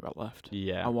long have I got left?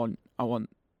 Yeah, I want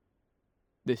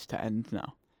this to end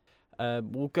now.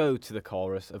 We'll go to the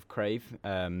chorus of Crave.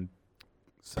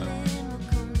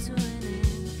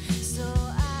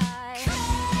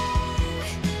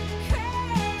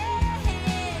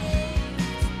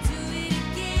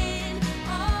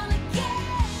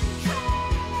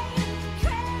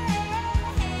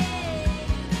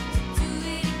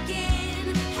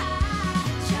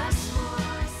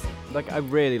 Like, I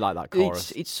really like that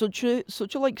chorus. It's such a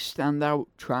like standout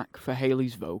track for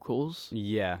Hayley's vocals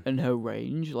Yeah. and her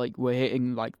range. Like, we're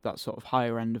hitting like that sort of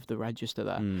higher end of the register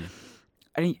there,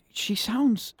 and she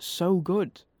sounds so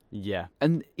good. Yeah.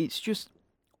 And it's just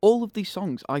all of these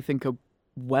songs I think are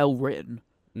well written.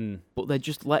 But they're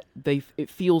just it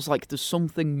feels like there's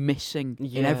something missing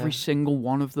in every single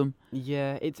one of them.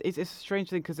 Yeah, it's a strange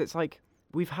thing because it's like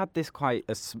we've had this quite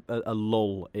a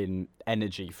lull in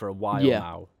energy for a while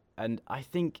now, and I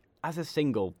think as a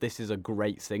single, this is a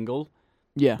great single.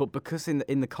 Yeah. But because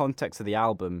in the context of the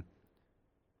album,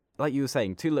 like you were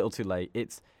saying, Too Little Too Late,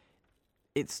 it's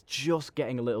just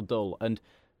getting a little dull. And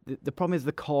the problem is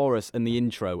the chorus and the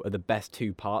intro are the best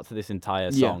two parts of this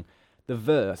entire song. The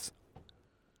verse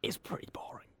is pretty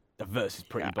boring. The verse is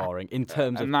pretty boring in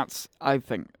terms of... And I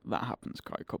think that happens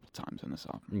quite a couple of times in this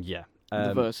album. Yeah.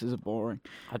 The verses are boring.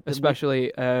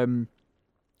 Especially, I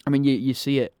mean, you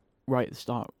see it right at the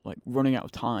start, like Running Out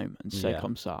of Time and C'est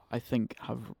Comme Ça, I think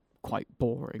have quite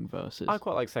boring verses. I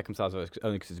quite like C'est Comme Ça's verse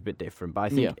only because it's a bit different, but I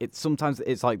think sometimes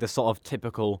it's like the sort of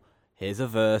typical, here's a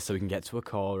verse so we can get to a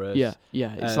chorus.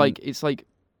 Yeah. It's like,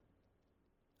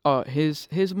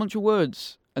 here's a bunch of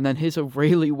words, and then here's a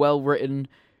really well written,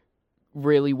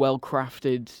 really well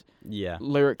crafted,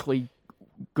 lyrically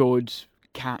good,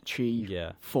 catchy,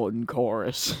 fun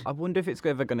chorus. I wonder if it's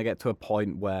ever going to get to a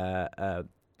point where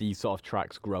these sort of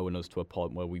tracks grow in us to a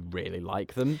point where we really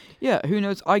like them. Yeah, who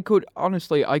knows? I could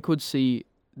see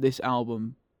this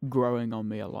album growing on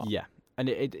me a lot. Yeah, and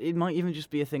it might even just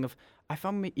be a thing of, I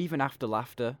found me even After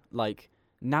Laughter, like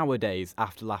nowadays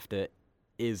After Laughter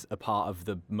is a part of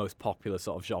the most popular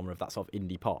sort of genre of that sort of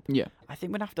indie pop. Yeah. I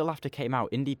think when After Laughter came out,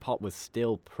 indie pop was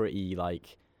still pretty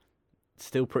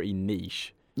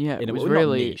niche. Yeah, it was not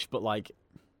really niche, but like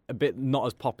a bit not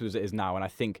as popular as it is now. And I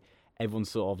think everyone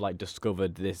sort of like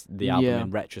discovered the album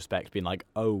in retrospect, being like,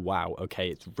 oh wow, okay,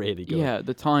 it's really good. Yeah, at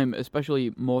the time,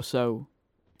 especially more so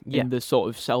in the sort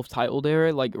of self-titled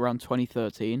era, like around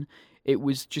 2013, it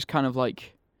was just kind of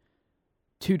like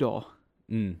two-door.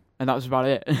 And that was about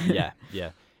it. yeah.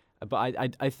 But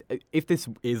I if this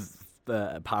is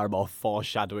Paramore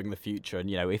foreshadowing the future, and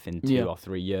if in 2 or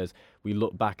 3 years we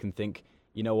look back and think,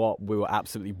 you know what, we were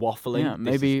absolutely waffling. Yeah,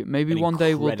 maybe one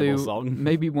day we'll do.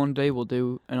 Maybe one day we'll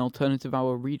do an alternative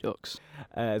hour Redux.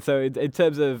 So in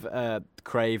terms of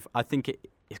Crave, I think it's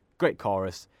a great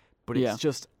chorus, but it's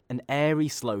just an airy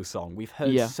slow song. We've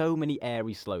heard so many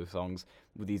airy slow songs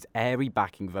with these airy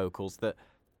backing vocals that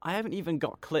I haven't even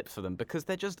got clips for them because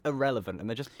they're just irrelevant and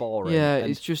they're just boring. Yeah,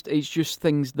 it's just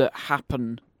things that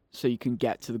happen so you can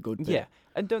get to the good bit. Yeah,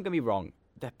 and don't get me wrong,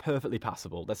 they're perfectly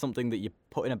passable. They're something that you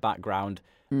put in a background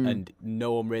and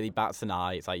no one really bats an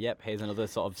eye. It's like, yep, here's another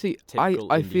sort of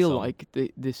typical I indie feel song. like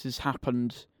this has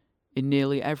happened in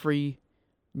nearly every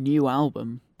new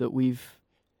album that we've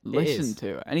listened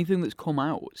to. Anything that's come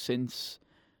out since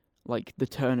like the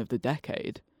turn of the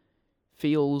decade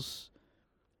feels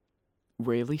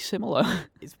really similar.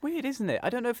 It's weird, isn't it? I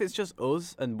don't know if it's just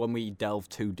us, and when we delve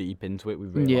too deep into it, we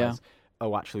realise,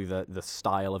 oh, actually, the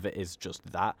style of it is just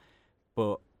that.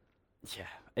 But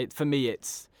yeah, for me,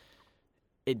 it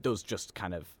does just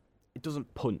kind of, it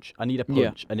doesn't punch. I need a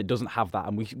punch, and it doesn't have that,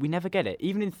 and we never get it.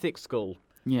 Even in Thick Skull,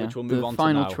 which we'll move on to now.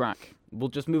 The final track. We'll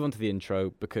just move on to the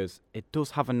intro because it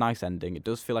does have a nice ending. It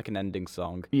does feel like an ending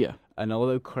song. Yeah. And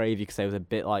although Crave, you could say, was a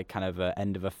bit like kind of an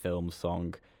end of a film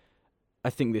song, I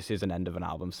think this is an end of an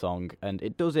album song, and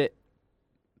it does it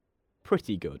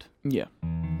pretty good. Yeah.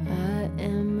 I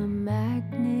am a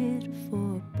magnet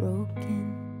for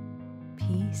broken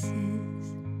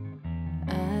pieces.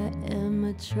 I am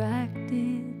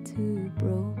attracted to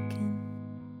broken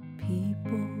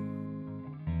people.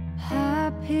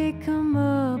 I pick 'em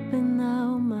up and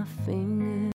now my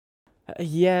fingers.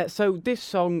 Yeah, so this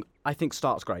song I think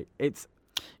starts great. It's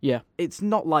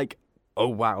not like, oh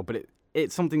wow, but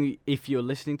it's something, if you're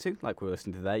listening to, like we're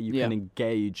listening to there, you can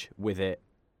engage with it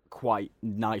quite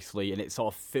nicely, and it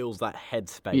sort of fills that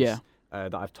headspace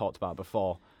that I've talked about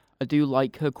before. I do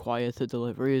like her quieter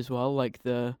delivery as well. Like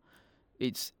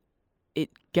it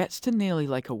gets to nearly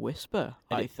like a whisper.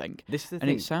 I think this is the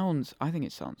and thing. I think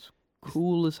it sounds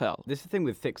cool as hell. This is the thing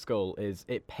with Thick Skull is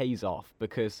it pays off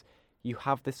because you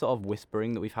have this sort of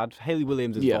whispering that we've had. Hayley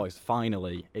Williams' voice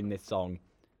finally in this song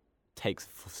takes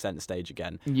centre stage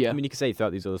again. Yeah. I mean, you could say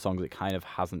throughout these other songs it kind of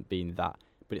hasn't been that,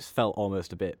 but it's felt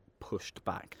almost a bit pushed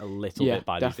back a little bit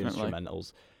by these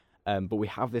instrumentals. But we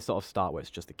have this sort of start where it's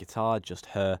just the guitar, just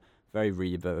her, very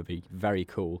reverby, very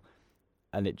cool,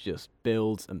 and it just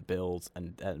builds and builds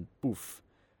and poof.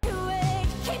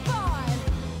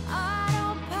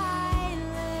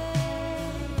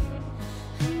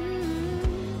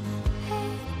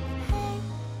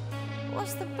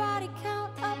 What's the body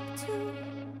count up to?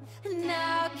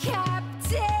 Now,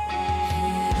 Captain.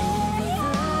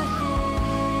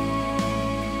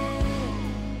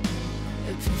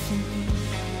 Epiphany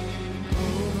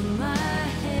over my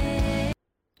head.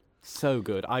 So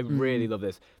good. I really love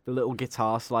this. The little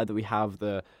guitar slide that we have,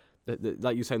 the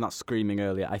like you were saying that screaming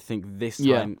earlier. I think this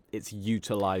time it's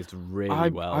utilised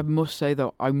really well. I must say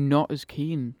though, I'm not as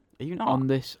keen Are you not? on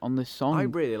this song. I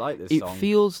really like this song. It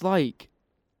feels like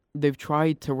they've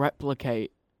tried to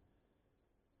replicate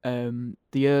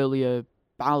the earlier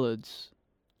ballads.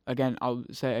 Again, I'll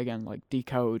say it again, like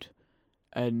Decode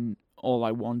and All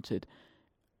I Wanted.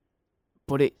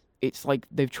 But it's like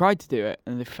they've tried to do it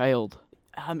and they failed.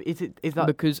 Is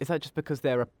that just because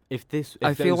they're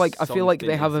I feel like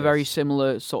they have a very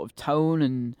similar sort of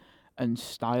tone and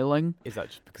styling. Is that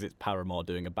just because it's Paramore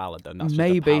doing a ballad? Then that's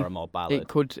maybe just a Paramore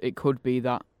ballad. It could be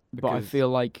that, but I feel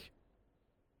like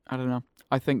I don't know.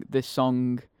 I think this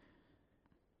song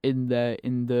in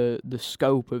the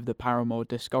scope of the Paramore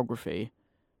discography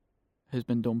has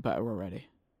been done better already.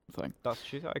 I think that's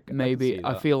true.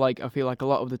 I feel like a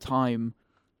lot of the time,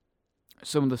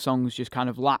 some of the songs just kind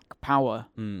of lack power,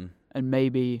 and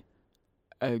maybe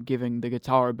giving the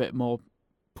guitar a bit more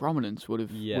prominence would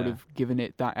have given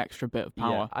it that extra bit of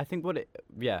power. Yeah, I think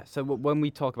So when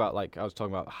we talk about, like, I was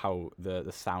talking about how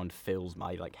the sound fills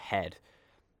my like head.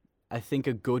 I think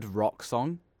a good rock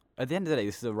song. At the end of the day,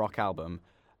 this is a rock album.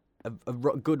 A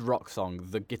good rock song,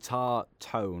 the guitar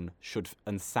tone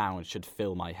and sound should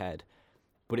fill my head,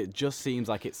 but it just seems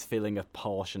like it's filling a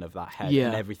portion of that head,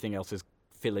 and everything else is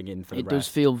filling in for the rest. It does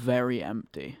feel very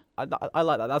empty. I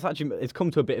like that. That's actually, it's come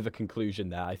to a bit of a conclusion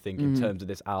there, I think, in terms of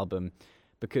this album,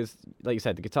 because, like you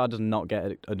said, the guitar does not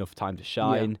get enough time to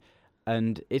shine,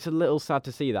 and it's a little sad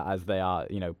to see that, as they are,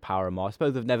 Paramore. I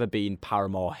suppose they've never been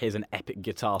Paramore. Here's an epic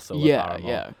guitar solo.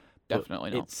 Paramore.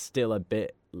 Definitely not. It's still a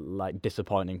bit like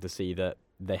disappointing to see that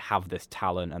they have this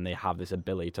talent and they have this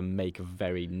ability to make a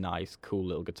very nice, cool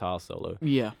little guitar solo.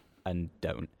 Yeah. And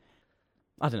don't.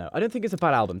 I don't know. I don't think it's a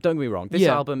bad album. Don't get me wrong. This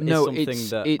album is something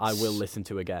that I will listen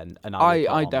to again, and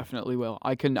I definitely will.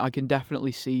 I can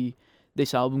definitely see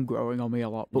this album growing on me a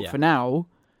lot. But for now,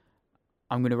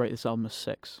 I'm going to rate this album a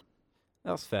 6.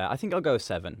 That's fair. I think I'll go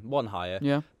 7, one higher.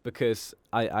 Yeah. Because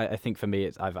I think for me,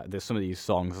 there's some of these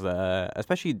songs that,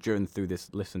 especially through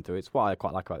this listen through, it's what I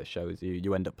quite like about the show is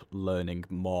you end up learning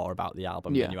more about the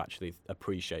album and you actually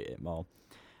appreciate it more.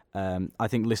 I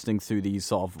think listening through these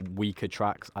sort of weaker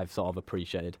tracks, I've sort of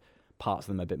appreciated parts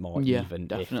of them a bit more, even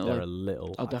definitely. if they're a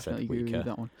little. I'll definitely weaker. agree with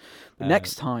that one. But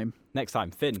next time,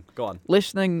 Finn, go on.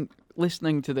 Listening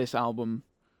to this album.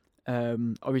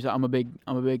 Obviously, I'm a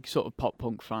big sort of pop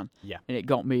punk fan. Yeah, and it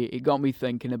got me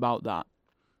thinking about that.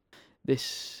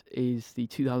 This is the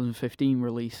 2015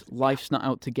 release, "Life's Not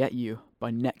Out to Get You"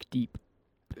 by Neck Deep.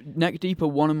 Neck Deep are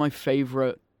one of my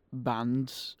favourite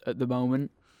bands at the moment,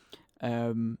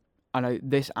 and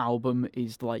this album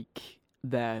is like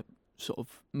their sort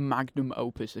of magnum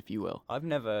opus, if you will. I've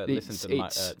never listened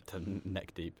to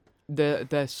Neck Deep.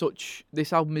 This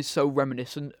album is so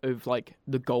reminiscent of like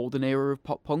the golden era of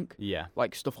pop punk. Yeah.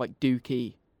 Like stuff like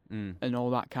Dookie and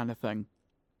all that kind of thing.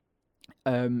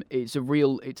 It's a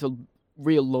real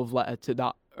love letter to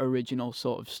that original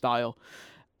sort of style,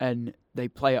 and they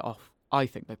play it off. I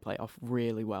think they play it off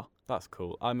really well. That's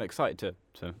cool. I'm excited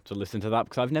to listen to that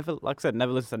because I've never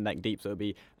listened to Neck Deep, so it'll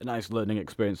be a nice learning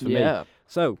experience for me.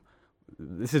 So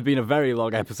this has been a very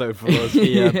long episode for us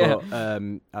here, but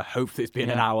I hope it's been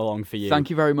an hour long for you. Thank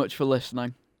you very much for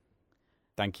listening.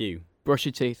 Thank you. Brush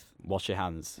your teeth. Wash your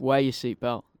hands. Wear your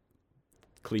seatbelt.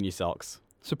 Clean your socks.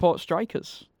 Support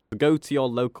strikers. Go to your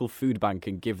local food bank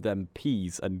and give them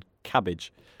peas and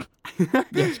cabbage.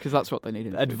 Yes, because that's what they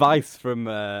need. Advice from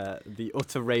the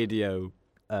Utter Radio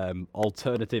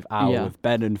Alternative Hour with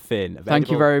Ben and Finn.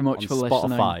 Thank you very much for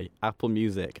listening. Spotify, Apple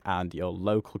Music, and your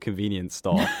local convenience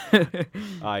store. All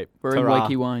right, we're in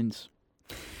Wakey Wines.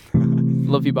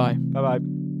 Love you. Bye.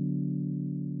 Bye-bye.